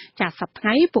2015ចាសប្តាហ៍ថ្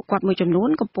ងៃពួកគាត់មួយចំនួន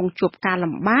កំពុងជួបការ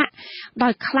លំបាកដោ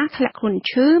យខ្លះធ្លាក់ខ្លួន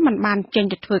ឈឺមិនបានចេញ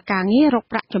ទៅធ្វើការងាររក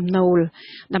ប្រាក់ចំណូល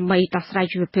ដើម្បីដោះស្រាយ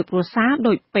ជីវភាពគ្រួសារ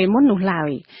ដោយពេលមុននោះឡើ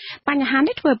យបញ្ហា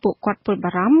នេះធ្វើឲ្យពួកគាត់ព្រួយ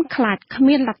បារម្ភខ្លាចគ្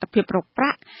មានលទ្ធភាពរកប្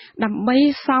រាក់ដើម្បី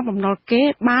សងបំណុលគេ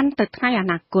បានទៅថ្ងៃអ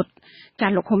នាគតចា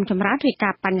លោកហ៊ុំចម្រើនរាយកា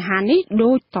រណ៍បញ្ហានេះ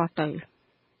ដូចតទៅ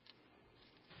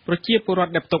ប្រជាពលរដ្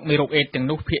ឋដែលផ្ទុកមេរោគអេដស៍ទាំង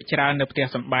នោះភាគច្រើននៅផ្ទះ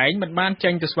សម្បែងមិនបានចេ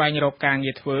ញទៅស្វែងរកការ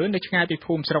ងារធ្វើនៅឆ្ងាយពី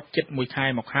ភូមិស្រុកជិត1ខែ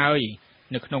មកហើយ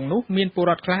នៅក្នុងនោះមានពល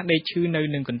រដ្ឋខ្លះដេកឈឺនៅ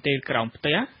នឹងកន្ទេលក្រោមផ្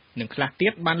ទះនិងខ្លះទៀ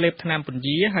តបានលេបថ្នាំពន្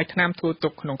យាហើយថ្នាំធ្វើទុ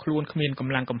កក្នុងខ្លួនគ្មានក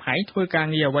ម្លាំងកំហែងធ្វើការ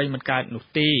ងារអ្វីមិនកើតនោះ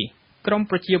ទេក្រុម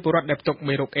ប្រជាពលរដ្ឋដែលផ្ទុក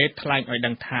មេរោគអេដស៍ថ្លែងឲ្យ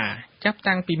ដឹងថាចាប់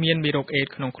តាំងពីមានមេរោគអេដ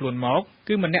ស៍ក្នុងខ្លួនមក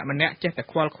គឺម្នាក់ចេះតែ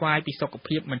ខ្វល់ខ្វាយពីសុខ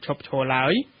ភាពមិនឈប់ឈរឡើ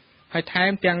យហើយថែ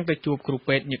មទាំងទៅជួបគ្រូ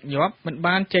ពេទ្យញឹកញាប់មិន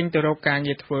បានចេញទៅរកការ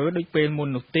ងារធ្វើដូចពេលមុន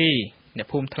នោះទេអ្នក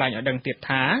ភូមិថ្លែងឲ្យដឹងទៀត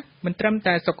ថាមិនត្រឹម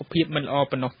តែសុខភាពមិនល្អ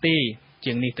ប៉ុណ្ណោះទេ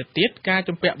ជាងនេះទៅទៀតការ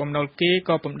ជំពាក់បំណុលគេ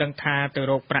ក៏ពុំដឹងថាទៅ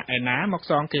រកប្រាក់ឯណាមក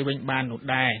សងគេវិញបាននោះ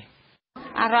ដែរ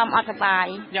អារម្មណ៍អត់សុបាយ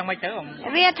យ៉ាងម៉េចទៅ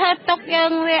វាធ្វើទុកយើ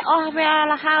ងវាអស់វា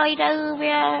លហើយទៅ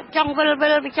វាចង់វិល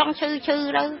វាចង់ឈឺ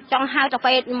ទៅចង់ហៅទៅ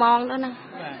ពេទ្យហ្មងទៅណា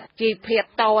ជីវភាព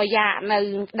តយ៉ានៅ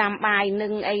ដាំបាយនឹ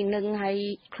ងអីនឹងហើយ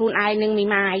ខ្លួនឯងនឹងមី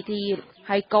ម៉ាយទៀត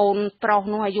ហើយកូនប្រុស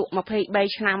នោះអាយុ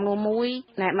23ឆ្នាំនោះមួយ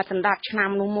ណែមកសណ្ដាប់ឆ្នាំ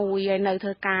នោះមួយហើយនៅធ្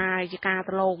វើការជាការ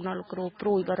ប្រឡូកនៅលោកគ្រូព្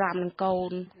រួយបារម្ភនឹងកូ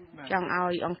នចង់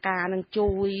ឲ្យអង្គការនឹង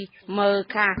ជួយមើល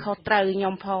ការខុសត្រូវខ្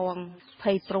ញុំផង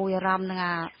ភ័យព្រួយអារម្មណ៍នឹង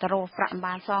ទៅរកប្រាក់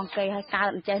បានសងគេឲ្យកើត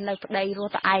អញ្ចេះនៅប្តីរ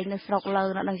ស់តឯងនៅស្រុកលើ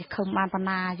នៅដឹងជាខឹមបានបណ្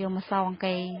ណាយកមកសង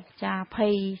គេចាភ័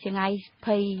យជាថ្ងៃ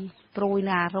ភ័យព្រួយ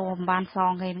ណារមបានស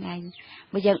ងគេហ្នឹងឯង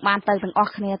បើយើងបានទៅទាំងអ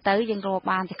ស់គ្នាទៅយើងរក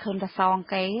បានជាខឹមតែសង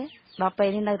គេដល់ពេល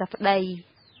នេះនៅតែប្តី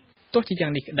ទោះជាយ៉ា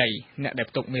ងនេះក្តីអ្នកដែល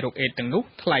ផ្ទុកមេរោគអេដស៍ទាំងនោះ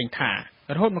ថ្លែងថា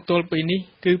រហូតមកទល់ពេលនេះ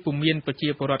គឺពុំមានប្រជា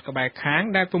ពលរដ្ឋក្បែរខាង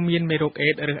ដែលពុំមានមេរោគអេ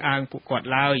ដស៍រើសអើងពួកគាត់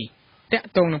ឡើយ តាក់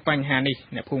ទងនឹងបញ្ហានេះ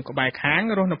អ្នកភូមិក្បែរខាង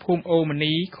រស់នៅភូមិអូម៉ា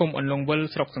នីឃុំអន្លង់វិល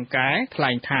ស្រុកសង្កែថ្លែ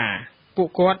ងថាពួក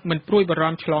គាត់មិនព្រួយបារ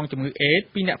ម្ភឆ្លងជំងឺអេដ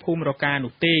ពីអ្នកភូមិរកា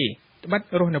នោះទេត្បិត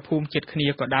រស់នៅភូមិជិតគ្នា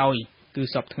ក៏ដោយគឺ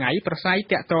សពថ្ងៃប្រស័យ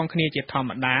តាក់ទងគ្នាជាធម្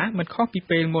មតាមិនខុសពី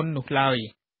ពេលមុននោះឡើយ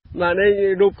បាទនេះ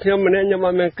រូបខ្ញុំម្នាក់ខ្ញុំអ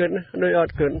ត់មានគិតដូចអ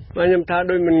ត់គិតបាទខ្ញុំថា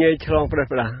ដូចមិនងាយឆ្លងប្រេះ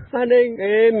ផ្លាស់បាទនេះ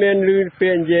មានលឺពេ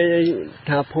លនិយាយ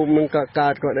ថាភូមិនឹងក៏កើ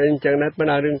តគាត់អីអញ្ចឹងដែរប៉ុន្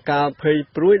តែរឿងការភ័យ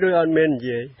ព្រួយដូចអត់មាននិ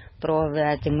យាយព្រោះវា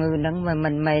ជំងឺហ្នឹង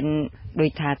មិនមែនដូ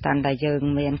ចថាតាន់តែយើង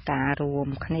មានការរួម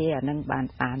គ្នាអាហ្នឹងបាន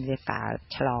វាកើត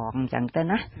ឆ្លងអញ្ចឹងទៅ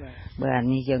ណាបើអា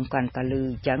នេះយើងគាត់តែលឺ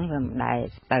អញ្ចឹងវាមិនដែល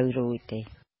ទៅរួចទេ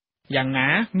យ៉ាងណា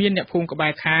មានអ្នកភូមិក្បែ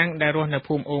រខាងដែលរស់នៅ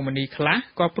ភូមិអូម៉ានីខ្លះ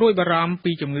ក៏ព្រួយបារម្ភ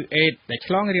ពីជំងឺអេដដែល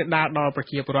ឆ្លងរាលដាលដល់ប្រ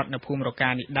ជាពលរដ្ឋនៅភូមិរកា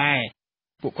នេះដែរ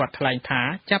ពួកគាត់ថ្លែងថា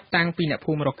ចាប់តាំងពីអ្នក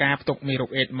ភូមិរកាផ្ទុកមេរោគ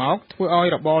អេដមកធ្វើឲ្យ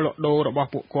របរលក់ដូររបស់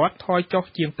ពួកគាត់ថយចុះ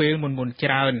ជាងពេលមុន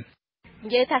ច្រើន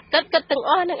និយាយថាគិតទាំង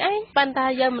អស់ហ្នឹងឯងប៉ុន្តែ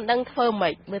យើងមិនដឹងធ្វើម៉េ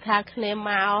ចបើថាគ្នាម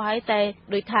កហើយតែ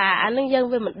ដូចថាអានឹងយើង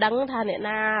វាមិនដឹងថាអ្នក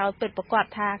ណាឲ្យពិតប្រកប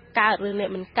ថាកើតឬអ្នក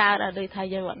មិនកើតឲ្យដូចថា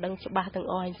យើងអត់ដឹងច្បាស់ទាំង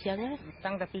អស់អញ្ចឹង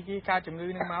តាំងតែពីគេកើតជំងឺ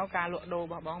នឹងមកការលក់ដូររ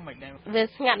បស់បងមិនដែរវា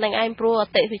ស្ងាត់នឹងឯងព្រោះអ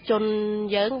តិថិជន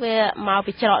យើងវាមក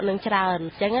ពីច្រកនឹងច្រើនអ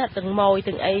ញ្ចឹងទាំងម៉ួយ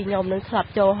ទាំងអីខ្ញុំនឹងធ្លាប់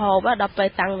ចូលហូបដល់ពេល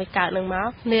តាំងវាកើតនឹងមក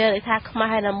គ្នាថាខ្មាស់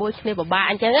ហើយណាមួយគ្នាពិបាក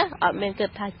អញ្ចឹងអត់មានគិត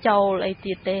ថាចូលអី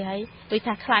ទៀតទេហើយដូច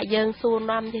ថាខ្លាចយើងសួរ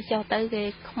នាំចេះចុះទៅគេ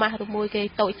ខ្មាស់ឬមួយគេ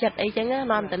តូចចិត្តអីចឹង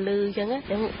នាំតែលឺចឹង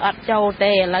អត់ចូល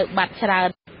ទេឥឡូវបាត់ច្រើន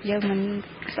យើងមិន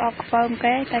ស្អប់ខ្ពើម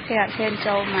គេតែគេអត់ហ៊ាន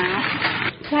ចូលមក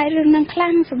ខ្លាចរឿងនឹងខ្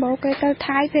លាំងសបោគេទៅ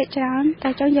ថៃពេកច្រើនតែ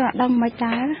ចុះយើងអត់ដឹងមិន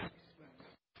ដែរ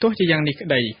ទោះជាយ៉ាងនេះក្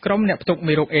តីក្រុមអ្នកផ្ទុក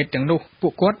មេរោគអេដទាំងនោះពួ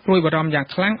កគាត់ព្រួយបារម្ភយ៉ាង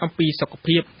ខ្លាំងអំពីសុខ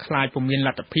ភាពខ្លាចពុំមានល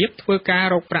ទ្ធភាពធ្វើការ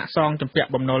រកប្រាក់សងចម្ពាក់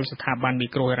បំណុលស្ថាប័នមី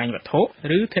ក្រូហិរញ្ញវត្ថុ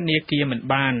ឬធនាគារមិន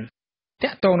បានតា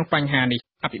ក់ទងនឹងបញ្ហានេះ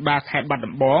អភិបាលខេត្តបាត់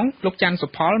ដំបងលោកច័ន្ទសុ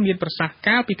ផលមានប្រសាសន៍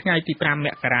កាលពីថ្ងៃទី5ម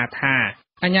ករាថា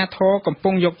អាជ្ញាធរកំពុ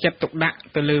ងយកចិត្តទុកដាក់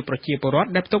ទៅលើប្រជាពលរដ្ឋ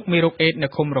ដែលផ្ទុកមេរោគអេដនៅ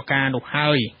ឃុំរកានោះហើ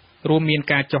យរួមមាន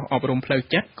ការចុះអប់រំផ្លូវ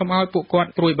ចិត្តកុំឲ្យពួកគាត់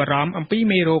ព្រួយបារម្ភអំពី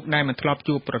មេរោគដែលមិនធ្លាប់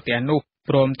ជួបប្រទះនោះ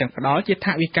ព្រមទាំងផ្ដល់ជាថ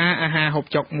វិកាអាហារហូប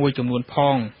ចុកមួយចំនួនផ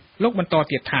ងលោកបន្ត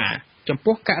ទៀតថាចំ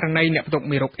ពោះករណីអ្នកផ្ទុក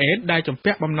មេរោគអេដដែលជំ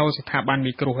ពាក់បំណុលស្ថាប័ន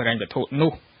មីក្រូហិរញ្ញវត្ថុ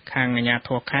នោះខាងអាជ្ញាធ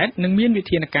រខេត្តនឹងមានវិ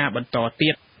ធានការបន្ត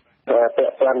ទៀតពា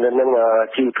ក់ព័ន្ធនឹង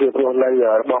ជីវភាពរស់នៅ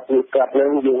របស់ពួកគាត់នឹ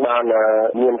ងយើងបាន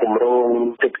មានគម្រោង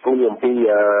គិតគូរអំពី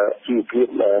ជីវភាព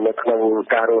នៅក្នុង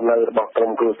ការរស់នៅរបស់ក្រុ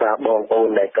មគ្រួសារបងប្អូន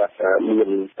ដែលគាត់មាន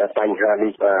បញ្ហា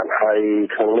នេះបាទហើយ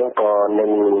ក្នុងនោះក៏នឹ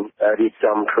ងរៀប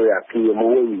ចំធ្វើអគារ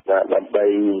មួយដើម្បី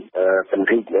ពន្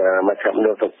រីកមជ្ឈមណ្ឌ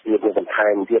លសុខភាពនិងបន្ថែ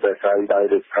មទៀតដោយសារដោយ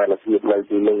ស្ថានភាពនៅ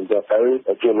ទីនេះ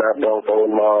ទៅជួនណាបងប្អូន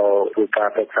មកធ្វើការ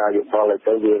សិក្សាយោបល់ឲ្យ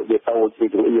ទៅវាតូចពី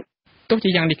ជំនាញទោះ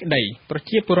ជាយ៉ាងនេះក្តីប្រ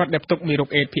ជាពលរដ្ឋដែលផ្ទុកមេរោគ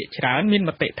អេដភាគច្រើនមានម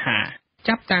តិថា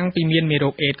ចាប់តាំងពីមានមេរោ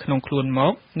គអេដក្នុងខ្លួនម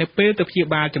កនៅពេលទៅព្យា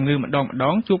បាលជំងឺម្ដ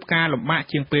ងជួបការលំបាក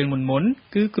ជាងពេលមុន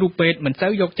គឺគ្រូពេទ្យមិនសូ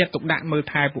វយកចិត្តទុកដាក់មើល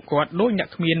ថែពួកគាត់ដូចអ្នក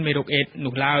គ្មានមេរោគអេដ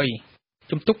នោះឡើយ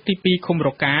ជំទប់ទី2ឃុំរ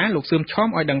កាលោកសឿមឆោម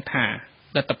ឲ្យដឹងថា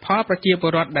លទ្ធផលប្រជាពល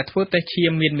រដ្ឋដែលធ្វើតេស្តឈា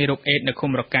មមានមេរោគអេដនៅ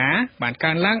ឃុំរកាបាន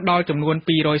កើនឡើងដល់ចំនួន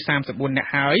234អ្នក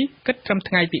ហើយគិតត្រឹម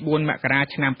ថ្ងៃទី4មករា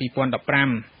ឆ្នាំ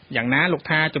2015យ៉ាងណាលោក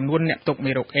ថាចំនួនអ្នកផ្ទុក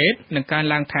មេរោគអេដនឹងកើន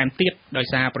ឡើងថែមទៀតដោយ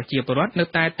សារប្រជាពលរដ្ឋនៅ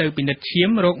តែទៅពិនិត្យឈាម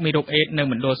រោគមេរោគអេដនៅ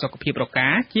មណ្ឌលសុខភាពរកា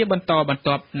ជាបន្តបន្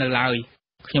ទាប់នៅឡើយ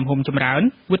ខ្ញុំហុំចម្រើន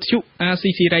វិទ្យុ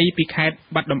RCC ពីខេត្ត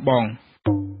បាត់ដំបង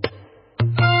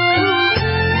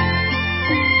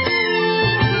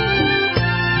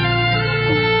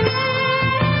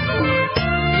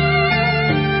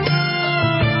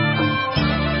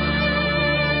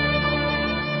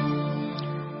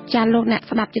ចាលោកអ្នក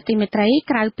ស្ដាប់ជាទីមេត្រី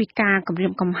ក្រៅពីការគម្រា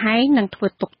មកំហែងនិងធ្វើ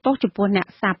ទុកទោសចំពោះអ្នក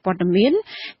សារព័ត៌មាន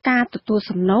ការទទួល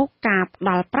សំណូកការផ្ដ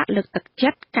ល់ប្រាក់លើកទឹកចិ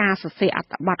ត្តការសរសេរអត្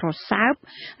ថបទរសើប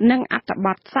និងអត្ថប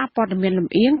ទសារព័ត៌មានលំ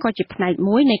អៀងក៏ជាផ្នែក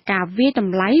មួយនៃការវាយត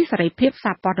ម្លៃសេរីភាព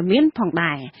សារព័ត៌មានផង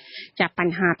ដែរចាប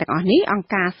ញ្ហាទាំងអស់នេះអង្គ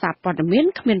ការសារព័ត៌មាន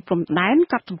គ្មានព្រំដែន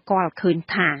ក៏សម្គាល់ឃើញ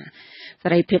ថាសេ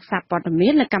រីភាពសារព័ត៌មា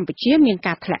ននៅកម្ពុជាមាន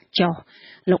ការធ្លាក់ចុះ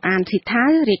លោកអានធីថា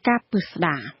រាយការណ៍ពិស្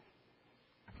ដា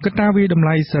កត្តាវាតម្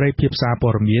លៃសេរីភាពសារព័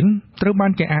ត៌មានត្រូវបា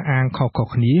នគេអះអាងខុសៗ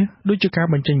គ្នាដូចជាការ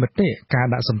បញ្ចេញមតិការ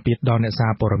ដាក់សម្ពាធដល់អ្នកសា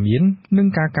រព័ត៌មាននិង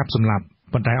ការកាប់សម្លាប់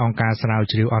ប៉ុន្តែអង្គការស្រាវ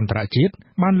ជ្រាវអន្តរជាតិ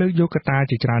បានលើកយកកត្តា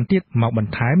ជាច្រើនទៀតមកប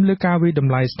ន្ថែមលើការវាយត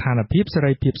ម្លៃស្ថានភាពសេ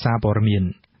រីភាពសារព័ត៌មាន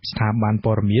ស្ថាប័ន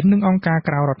ព័ត៌មាននិងអង្គការ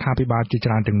ក្រៅរដ្ឋាភិបាលជា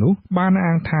ច្រើនទាំងនោះបាន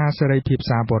អាងថាសេរីភាព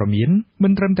សារព័ត៌មានមិ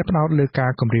នត្រឹមតែផ្ដោតលើកា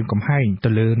រគំរាមកំហែងទៅ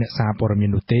លើអ្នកសារព័ត៌មាន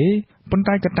នោះទេប៉ុន្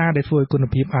តែកត្តាដែលធ្វើឲ្យគុណ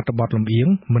ភាពអត្ថបទលំអៀង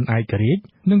មិនឯករាជ្យ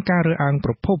និងការរើសអើង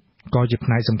ប្រភពក៏ជាផ្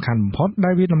នែកសំខាន់បំផុត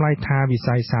ដែលវាតម្លៃថាវិ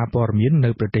ស័យសារព័ត៌មាននៅ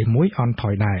ប្រទេសមួយអន់ថ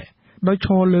យដែរដោយឈ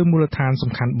រលើមូលដ្ឋាន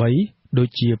សំខាន់3ដូច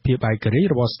ជាភាពឯករាជ្យ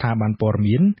របស់ស្ថាប័នព័ត៌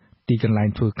មាន ទីកន្លែង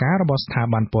ធ្វើការរបស់ស្ថា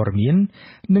ប័នព័ត៌មាន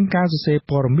និងការសរសេរ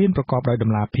ព័ត៌មានប្រកបដោយត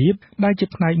ម្លាភាពដែលជា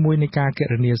ផ្នែកមួយនៃការគ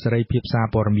ណនាសេរីភាពសារ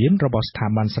ព័ត៌មានរបស់ស្ថា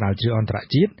ប័នស្រាវជ្រាវអន្តរ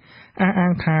ជាតិអះអា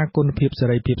ងថាគុណភាពសេ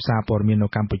រីភាពសារព័ត៌មាននៅ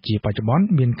កម្ពុជាបច្ចុប្បន្ន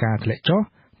មានការធ្លាក់ចុះ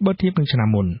បើធៀបនឹងឆ្នាំ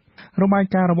មុនរបាយ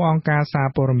ការណ៍របស់អង្គការសារ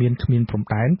ព័ត៌មានគ្មានព្រំ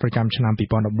ដែនប្រចាំឆ្នាំ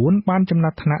2014បានចំណា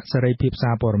ត់ថ្នាក់សេរីភាព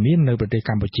សារព័ត៌មាននៅប្រទេស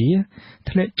កម្ពុជា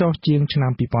ធ្លាក់ចុះជាងឆ្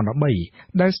នាំ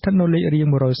2013ដែលស្ថិតនៅលេខរៀង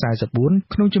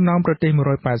144ក្នុងចំណោមប្រទេស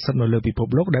180នៅលើពិភព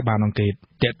លោកដែលបានអង្កេត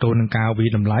ទាក់ទងនឹងការវិ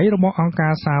តម្លៃរបស់អង្គកា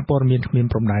រសារព័ត៌មានគ្មាន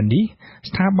ព្រំដែននេះ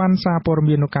ស្ថាប័នសារព័ត៌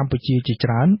មាននៅកម្ពុជាជាច្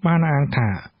រើនបានអះអាងថា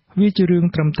វាជារឿង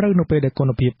ត្រឹមត្រូវនៅពេលដែលគុ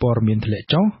ណភាពព័ត៌មានធ្លាក់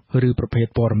ចុះឬប្រភេទ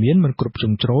ព័ត៌មានមិនគ្រប់ជ្រុ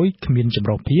ងជ្រោយគ្មានចម្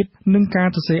រុះភាពនិងការ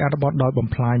សរសេរអត្ថបទដោយបំ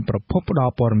ផ្លាញប្រភពផ្ដ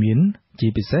ល់ព័ត៌មានជា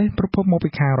ពិសេសប្រភពមកពី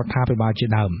ខាងរដ្ឋាភិបាលជា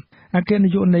ដើមអគ្គនា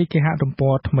យកនៃគេហទំព័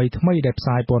រថ្មីដែលផ្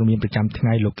សាយព័ត៌មានប្រចាំថ្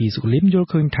ងៃលោកគីសុលីមយល់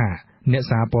ឃើញថាអ្នក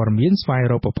សារព័ត៌មានស្វែង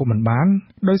រកប្រភពមិនបាន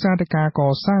ដោយសារតែការក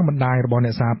សាងបណ្ដាញរបស់អ្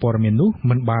នកសារព័ត៌មាននោះ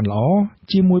មិនបានល្អ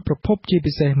ជាមួយប្រភពជា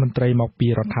ពិសេសមន្ត្រីមកពី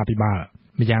រដ្ឋាភិបាល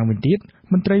ម្យ៉ាងវិញទៀត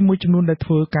មន្ត្រីមួយចំនួនដែល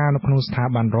ធ្វើការនៅក្នុងស្ថា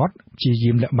ប័នរដ្ឋព្យា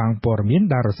យាមលាក់បាំងព័ត៌មាន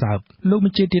ដែលរសើបលោកប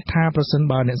ញ្ជាក់ទៀតថាប្រសិន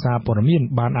បើអ្នកសារព័ត៌មាន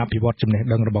បានអភិវឌ្ឍចំណេះ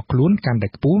ដឹងរបស់ខ្លួនកាន់តែ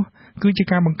ខ្ពស់គឺជា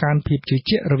ការបង្កើនភាពជឿ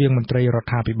ជាក់រវាងមន្ត្រីរដ្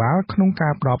ឋាភិបាលក្នុងកា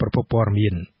រផ្ដល់ប្រភពព័ត៌មា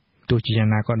នទោះជាយ៉ាង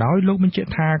ណាក៏ដោយលោកបញ្ជាក់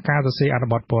ថាការសរសេរអត្ថ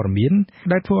បទព័ត៌មាន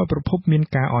ដែលធ្វើឲ្យប្រភពមាន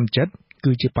ការអន់ចិត្ត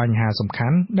គឺជាបញ្ហាសំខា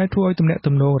ន់ដែលធ្វើឲ្យទំនាក់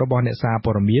ទំនងរបស់អ្នកសារ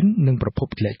ព័ត៌មាននិងប្រភព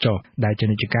ធ្លាក់ចុះដែលជា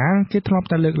និច្ចកាលគេធ្លាប់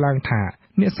តែលើកឡើងថា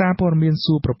អ្នកសារព័ត៌មាន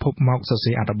សួរប្រភពមកសរ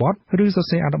សេរអត្ថបទឬសរ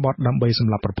សេរអត្ថបទដើម្បីស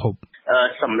ម្លាប់ប្រភព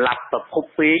សម្រាប់ប្រភព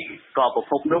ពេកក៏ប្រ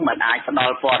ភពនោះមិនអាចផ្ដ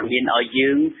ល់ព័ត៌មានឲ្យយើ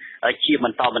ងជាប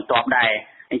ន្តបន្ទាប់ដែរ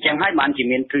អញ្ចឹងហើយបានជា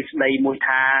មានទ្រឹស្ដីមួយ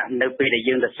ថានៅពេលដែល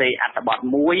យើងសរសេរអត្ថបទ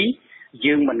មួយ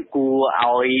យើងមិនគួរ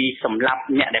ឲ្យសម្លាប់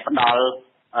អ្នកដែលផ្ដល់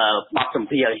បទសម្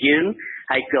ភាសន៍ឲ្យយើង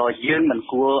ហើយក៏យើងមិន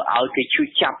គួរឲ្យគេឈឺ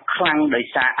ចាប់ខ្លាំងដោយ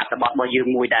សារអត្ថបទរបស់យើង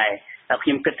មួយដែរតែខ្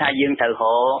ញុំគិតថាយើងត្រូវ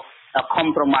រក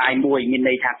compromise មួយមាន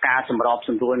ន័យថាការសម្របស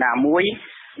ម្រួលណាមួយ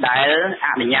ដែលអ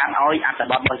នុញ្ញាតឲ្យអត្ថ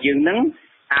បទរបស់យើងនឹង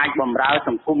អាចបម្រើស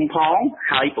ង្គមផង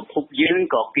ហើយប្រភពយើង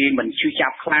ក៏គេមិនឈឺចា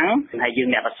ប់ខ្លាំងហើយយើង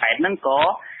អ្នកបស្សែតហ្នឹងក៏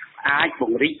អាចព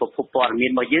ង្រីកប្រភពព័ត៌មា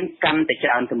នរបស់យើងកាន់តែច្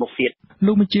រើនទៅមុខទៀត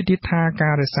លោកបញ្ជាក់ទៀតថា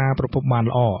ការរក្សាប្រភពបាន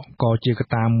ល្អក៏ជាក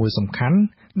ត្តាមួយសំខាន់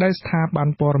ដែលស្ថាប័ន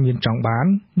ព័ត៌មានចង់បាន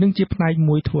និងជាផ្នែក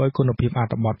មួយធ្វើឲ្យគុណភាពអ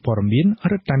ត្ថបទព័ត៌មាន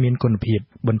រឹតតែមានគុណភាព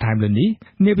បន្ថែមលើនេះ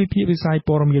អ្នកវិភាគវិស័យ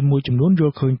ព័ត៌មានមួយចំនួនយ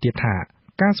ល់ឃើញទៀតថា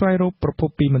ការស្វែងរកប្រភព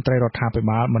ពីមន្ត្រីរដ្ឋាភិ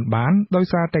បាលមិនបានដោយ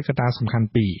សារតែកត្តាសំខាន់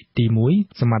ពីរទី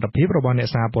1សមត្ថភាពរបស់អ្នក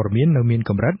សារព័ត៌មាននៅមាន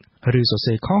កម្រិតឬសរ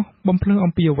សេរខុសបំភ្លឺ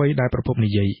អំពីអ្វីដែលប្រភព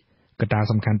និយាយកត្តា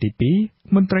សំខាន់ទី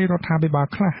2មន្ត្រីរដ្ឋាភិបាល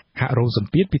ខ្លះហាក់រងស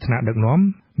ម្ពាធពីថ្នាក់ដឹកនាំ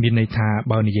មានន័យថា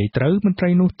បើនិយាយត្រូវមន្ត្រី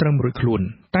នោះត្រឹមរួចខ្លួន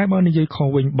តែបើនិយាយខុស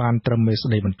វិញបានត្រឹមមេស្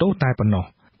ដីបន្ទោសតែប៉ុណ្ណោះ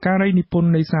ការីនិពន្ធ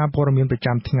នៃសារព័ត៌មានប្រ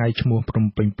ចាំថ្ងៃឈ្មោះភ្នំ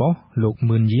ពេញប៉ុស្តិ៍លោក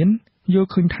មឿនយានយល់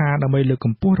ឃើញថាដើម្បីលើកក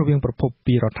ម្ពស់រវាងប្រភព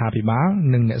ពីរដ្ឋាភិបាល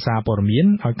និងអ្នកសារព័ត៌មាន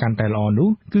ឲ្យកាន់តែល្អនោះ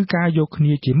គឺការយកគ្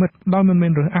នាជាមិត្តដោយមិនមែ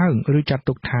នរើសអើងឬចាត់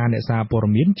ទុកថាអ្នកសារព័ត៌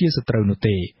មានជាសត្រូវនោះ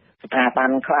ទេស្ថាប័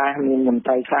នខ្លះមានមន្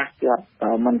ត្រីខ្លះគាត់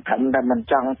មិនខំតែមិន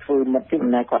ចង់ធ្វើមិត្តទេប៉ុ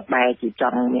ន្តែគាត់បែរជាច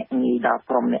ង់ញាក់ញីដល់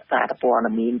ក្រុមអ្នកសារព័ត៌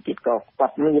មានទៀតក៏គា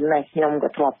ត់មានដែរខ្ញុំក៏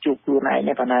ធ្លាប់ជួបខ្លួនឯង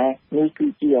ដែរប៉ុន្តែនេះគឺ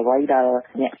ជាអ្វីដែល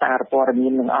អ្នកសារព័ត៌មា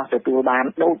ននឹងអស់ទទួលបាន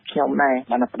ដូចខ្ញុំដែរ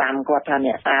បានផ្ដាំគាត់ថា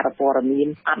អ្នកសារព័ត៌មាន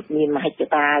អត់មានមហិច្ឆ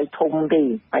តាធំទេ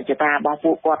មហិច្ឆតារបស់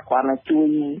ពួកគាត់គ្រាន់តែជួយ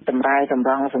តម្រែតម្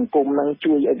រង់សង្គមនឹង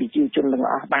ជួយឲ្យប្រជាជនទាំង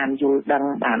អស់បានយល់ដឹង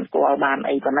បានស្គាល់បាន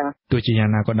អីប៉ុណ្ណឹងទោះជាយ៉ាង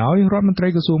ណាក៏ដោយរដ្ឋមន្ត្រី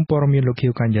ក្រសួងព័ត៌មានលោកខៀ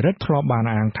វកញ្ញរិទ្ធធ្លាប់បាន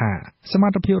អាងថាសម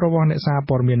ត្ថភាពរបស់អ្នកសារ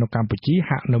ព័ត៌មាននៅកម្ពុជា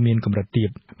ហាក់នៅមានកម្រិតទាប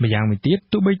ម្យ៉ាងវិញទៀត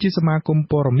ទោះបីជាសមាគម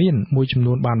ព័ត៌មានមួយចំ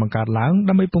នួនបានបង្កើតឡើង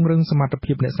ដើម្បីពង្រឹងសមត្ថ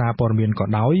ភាពអ្នកសារព័ត៌មានក៏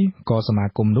ដោយក៏សមា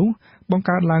គមនោះបង្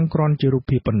កើតឡើងគ្រាន់ជារូប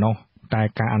ភាពប៉ុណ្ណោះតែ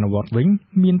ការអនុវត្តវិញ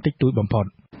មានតិចតួចបំផុត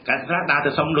ការស្រាដើរ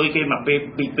ទៅសុំលុយគេមកពេល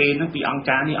ហ្នឹងពីអង្គ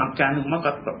ការនេះមក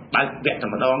គាត់បើកវគ្គតែ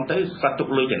ម្ដងទៅគាត់ទុក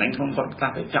លុយចំណេញក្នុងគាត់ខ្លះ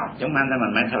ទៅចប់អញ្ចឹងបានតែមិ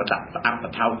នមែនថាដាក់ផ្អាប់ប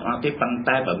ន្ថោអត់ទេប៉ុន្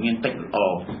តែបើមានតិចល្អ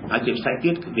ហើយជាផ្សេងទៀ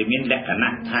តគឺវាមានលក្ខ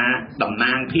ណៈថាតំ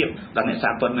ណាងភាពដល់អ្នកសា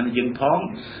រព័ត៌មានយើងផង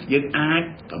យើងអាច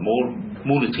ប្រមូល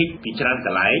មូលនិធិពីច្រើនក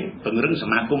ន្លែងពង្រឹងស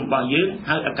មាគមរបស់យើង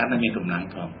ហើយឲ្យកាន់តែមានកម្លាំង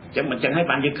ផងអញ្ចឹងមិនចឹងហើយ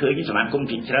បានយើងឃើញសមាគម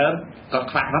ជាច្រើនក៏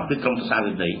ខ្វះមកគឺក្រុមប្រឹក្សា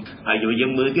វិន័យហើយយើ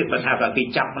ងមើលទៀតបើថាគេ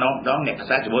ចាប់ម្ដងអ្នកប្រឹក្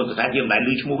សាជាមួយប្រឹក្សាយើងមិនដែល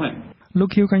ឮឈ្មោះទេលោក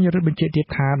ខៀវកញ្ញរិទ្ធបញ្ជាក់ទៀត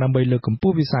ថាដើម្បីលើកកម្ព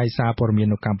ស់វិស័យសារព័ត៌មាន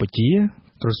នៅកម្ពុជា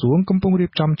ក្រសួងកំពុងរៀ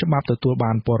បចំច្បាប់ទទួល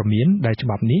បានព័ត៌មានដែលច្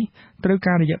បាប់នេះត្រូវ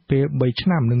ការរយៈពេល3ឆ្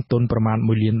នាំនិងទុនប្រមាណ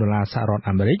$1 លានសហរដ្ឋ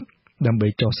អាមេរិកដើម្បី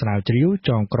ចុះស្រាវជ្រាវ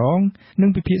ចងក្រងនិង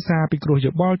ពិភាក្សាពិគ្រោះ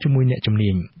យោបល់ជាមួយអ្នកជំ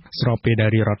នាញស្របពេលដែល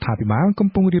រដ្ឋាភិបាលកំ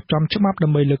ពុងរៀបចំច្បាប់ដើ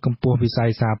ម្បីលើកកម្ពស់វិស័យ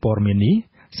សារព័ត៌មាននេះ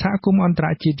សហគមន៍អន្តរ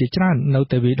ជាតិជាច្រើននៅ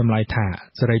តែវិតម្លៃថា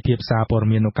សេរីភាពសារព័ត៌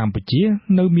មាននៅកម្ពុជា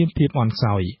នៅមានភាពអន់ខ្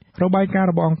សោយរបាយការណ៍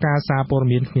របស់អង្គការសារព័ត៌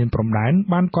មានគ្មានព្រំដែន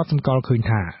បានកត់សម្គាល់ឃើញ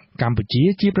ថាកម្ពុជា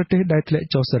ជាប្រទេសដែលធ្លាក់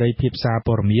ចុះសេរីភាពសារ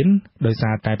ព័ត៌មានដោយសា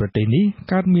រតែប្រទេសនេះ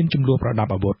កើតមានចំនួនប្រដា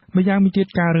ប់អាវុធម្យ៉ាងវិញទៀត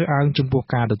ការរើសអើងចំពោះ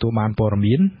ការទទួលបានព័ត៌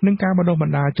មាននិងការបណ្ដុះប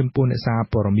ណ្ដាលចំពោះអ្នកសារ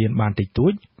ព័ត៌មានបានតិចតួ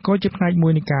ចក៏ជាផ្នែកមួ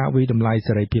យនៃការវិតម្លៃ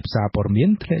សេរីភាពសារព័ត៌មាន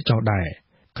ធ្លាក់ចុះដែរ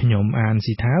ខ្ញុំអាន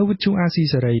ស៊ីថាវិទ្យុអាស៊ី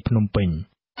សេរីភ្នំពេញ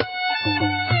ជា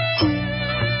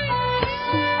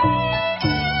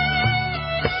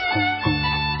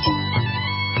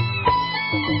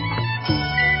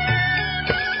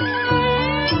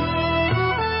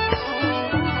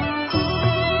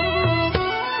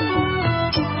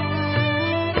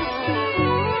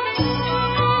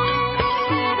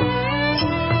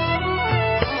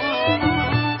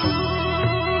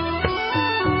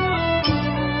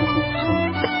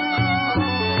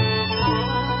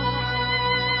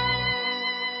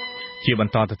ប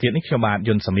ន្តទៅទៀតនេះខ្ញុំបាទ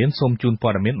យុនសាមៀនសូមជូនព័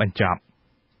ត៌មានបញ្ចប់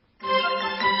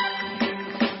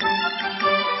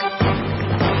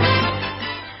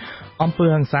អំពើ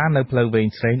ហិង្សានៅផ្លូវវែង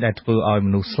ស្រេងដែលធ្វើឲ្យម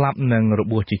នុស្សស្លាប់និងរ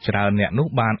បួសជាច្រើនអ្នកនោះ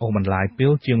បានអូសបន្លាយពេ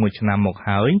លជាង1ឆ្នាំមក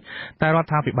ហើយតែរដ្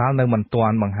ឋាភិបាលនៅមិនទា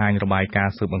ន់បង្ហាញរបាយការ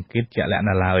ណ៍ស៊ើបអង្កេតជាក់លាក់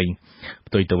នៅឡើយ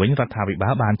ផ្ទុយទៅវិញរដ្ឋាភិបា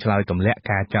លបានឆ្លើយទម្លាក់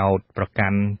ការចោទប្រកា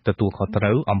ន់ទទួលខុសត្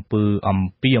រូវអំពី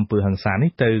អំពើហិង្សា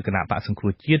នេះទៅគណៈបក្សសង្គ្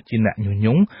រោះជាតិជាអ្នកញុះញ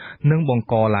ង់និងបង្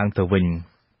កឡើងទៅវិញ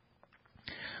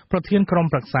ប្រធានក្រុម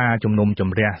ប្រឹក្សាជំនុំជ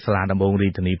ម្រះសាលាដំបងរា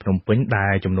ជធានីភ្នំពេញដែ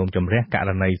លជំនុំជម្រះករ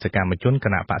ណីសកម្មជនគ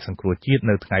ណៈបក្សសង្គ្រោះជាតិ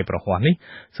នៅថ្ងៃប្រហ័សនេះ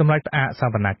សម្រាប់ផ្អាកស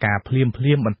វនកម្មភ្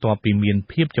លាមបន្ទាប់ពីមាន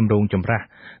ភាពចម្រូងចម្រាស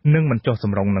និងមិនចុះស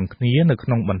ម្រុងនឹងគ្នានៅក្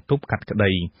នុងបន្ទប់កាត់ក្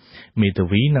តីមេធា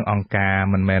វីនិងអង្គការ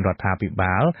មិនមែនរដ្ឋាភិ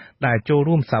បាលដែលចូល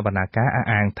រួមសវនកម្មអះ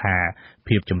អាងថា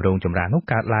ភាពចម្រូងចម្រាសនោះ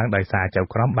កើតឡើងដោយសារចៅ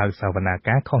ក្រមបើកសវនក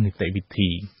ម្មខុសនីតិវិ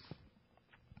ធី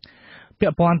ពា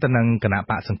ក់ព័ន្ធទៅនឹងគណៈ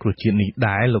បក្សសង្គ្រោះជាតិនេះ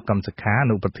ដែរលោកកឹមសុខាអ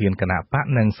នុប្រធានគណៈបក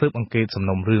និងស៊ើបអង្កេតសំ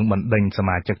ណុំរឿងបណ្ដេញស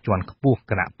មាជិកជាន់ខ្ពស់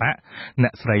គណៈបកអ្ន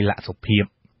កស្រីលក្ខសុភីប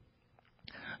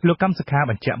លោកកឹមសុខា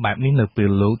បញ្ជាក់បែបនេះនៅពេល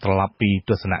លោកត្រឡប់ពី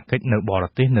ទស្សនកិច្ចនៅបរ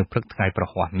ទេសនៅព្រឹកថ្ងៃប្រ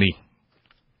ហ័សនេះ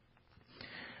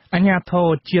អាជ្ញាធរ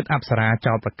ជាតិអប្សរា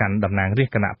ចោទប្រកាន់តំណាងរាស្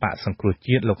ត្រគណៈបក្សសង្គ្រោះ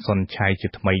ជាតិលោកសុនឆៃជា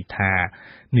ថ្មីថា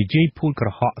និយាយភូតក្រ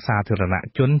ហកសាធារណ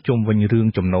ជនជុំវិញរឿង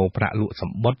ចំណូលប្រាក់លក់ស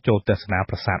ម្បត្តិចូលទស្សនា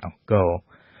ប្រាសាទអង្គរ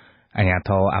អាជ្ញា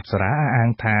ធរអប្សរាអះអាង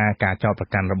ថាការចោទប្រ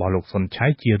កាន់របស់លោកសុនឆៃ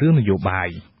ជារឿងនយោបាយ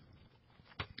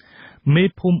មេ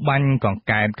ភូមិបាញ់កង្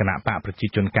កែបគណៈបកប្រជា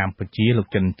ជនកម្ពុជាលោក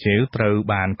ចិនជេវត្រូវ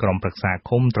បានក្រុមប្រឹក្សា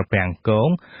ឃុំត្រពាំងកង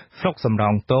ស្រុកសំរោ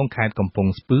ងទងខេត្តកំពង់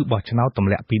ស្ពឺបោះឆ្នោតទម្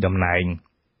លាក់ពីតំណែង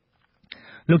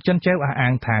លោកចិនជេវអះអា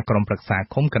ងថាក្រុមប្រឹក្សា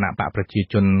ឃុំគណៈបកប្រជា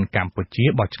ជនកម្ពុជា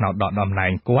បោះឆ្នោតដកតំណែ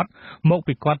ងគាត់មក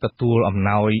ពីគាត់ទទួលអំ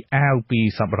ណោយអាវពី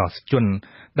សប្បុរសជន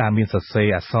ដែលមានសរសេរ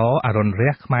អក្សរអរុណ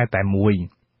រះខ្មែរតែមួយ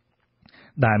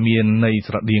ដែលមានន័យ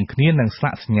ស្រដៀងគ្នានឹងស្លា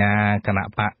កសញ្ញាគណៈ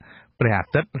បកព្រះអា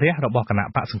ទិត្យរះរបស់គណៈ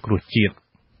បកសង្គ្រោះជាតិ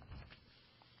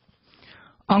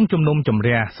អង្គជំនុំជម្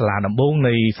រះសាលាដំបង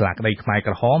នៃសាលាក្តីខ្មែរ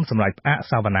ក្រហមសម្រាប់ផ្អាក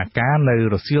សវនកម្មនៅ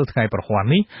រសៀលថ្ងៃប្រហ័ស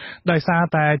នេះដោយសារ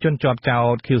តែជនជាប់ចោ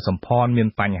ទខៀវសំផនមាន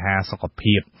បញ្ហាសុខ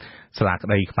ភាពសាលាក្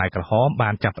តីខ្មែរក្រហមបា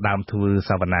នចាប់ផ្ដើមធ្វើ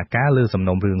សវនកម្មលើសំ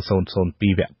ណុំរឿង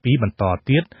002វគ្គ2បន្ត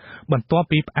ទៀតបន្ទាប់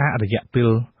ពីផ្អាករយៈពេល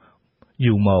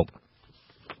យូរមក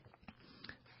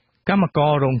កម្មក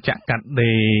ររោងចក្រកាត់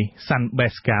ដេរ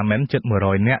Sunbest Garment ជិត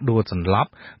100នាក់ដួលសន្លប់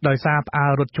ដោយសារផ្អើ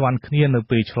លរត់ជាន់គ្នានៅ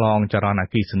ពេលឆ្លងចរន្តអ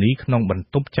គ្គិសនីក្នុងបន្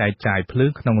ទប់ចែកចាយភ្លើ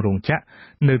ងក្នុងរោងចក្រ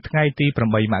នៅថ្ងៃទី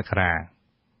8មករា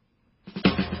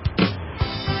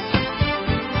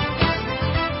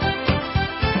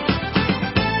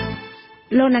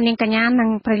លោកនាងកញ្ញានិង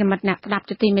ប្រិយមិត្តអ្នកស្ដាប់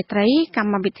ជាទីមេត្រីក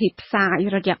ម្មវិធីផ្សាយ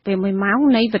រយៈពេល1ម៉ោង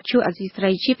នៃវិទ្យុអាស៊ីសេ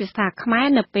រីជាភាសាខ្មែរ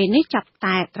នៅពេលនេះចាប់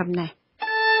តែត្រឹមនេះ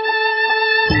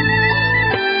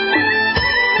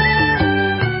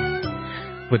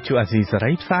វិទ្យុអាស៊ីសេ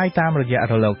រីផ្សាយតាមរយៈ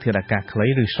រលកធាតុអាកាសខ្លី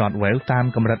ឬ Shortwave តាម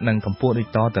កម្រិតនិងកម្ពស់ដូច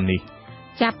តទៅនេះ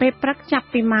ចាប់ពេលព្រឹកចាប់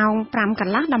ពីម៉ោង5ក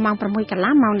ន្លះដល់ម៉ោង6កន្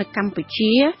លះម៉ោងនៅកម្ពុ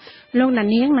ជាលោកនា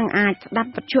ងនឹងអាចស្ដាប់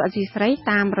វិទ្យុអាស៊ីសេរី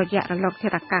តាមរយៈរលកធា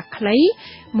តុអាកាសខ្លី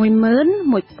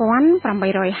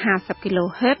 11850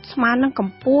 kHz ស្មើនឹងក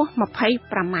ម្ពស់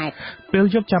 25m ពេល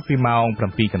យប់ចាប់ពីម៉ោង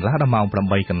7កន្លះដល់ម៉ោង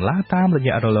8កន្លះតាមរ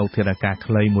យៈរលកធាតុអាកាស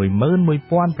ខ្លី 11750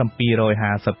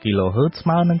 kHz ស្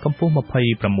មើនឹងកម្ពស់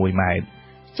 26m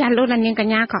ចាស់លោកនាងក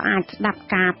ញ្ញាក៏អាចស្ដាប់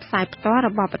ការផ្សាយផ្ទាល់រ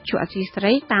បស់វិទ្យុអាស៊ីសេ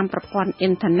រីតាមប្រព័ន្ធអ៊ី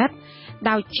នធឺណិត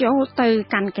ដោយចូលទៅ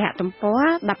កាន់គេហទំព័រ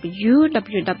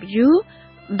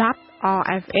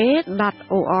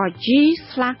www.rfa.org/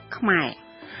 ខ្មែរ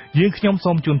យើងខ្ញុំ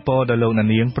សូមជូនពរដល់លោក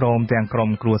នាងព្រមទាំងក្រុម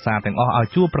គ្រួសារទាំងអស់ឲ្យ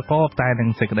ជួបប្រកបតែនឹង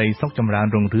សេចក្តីសុខចម្រើន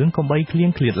រុងរឿងកុំបីឃ្លៀង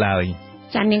ឃ្លាតឡើយ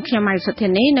ចានាងខ្ញុំម៉ៃសុធា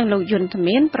នីនិងលោកយុនធ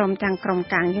មៀនព្រមទាំងក្រុម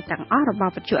ការងារទាំងអស់រប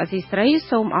ស់វិទ្យុអសីស្រី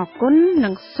សូមអរគុណនិ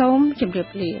ងសូមជម្រាប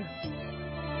លា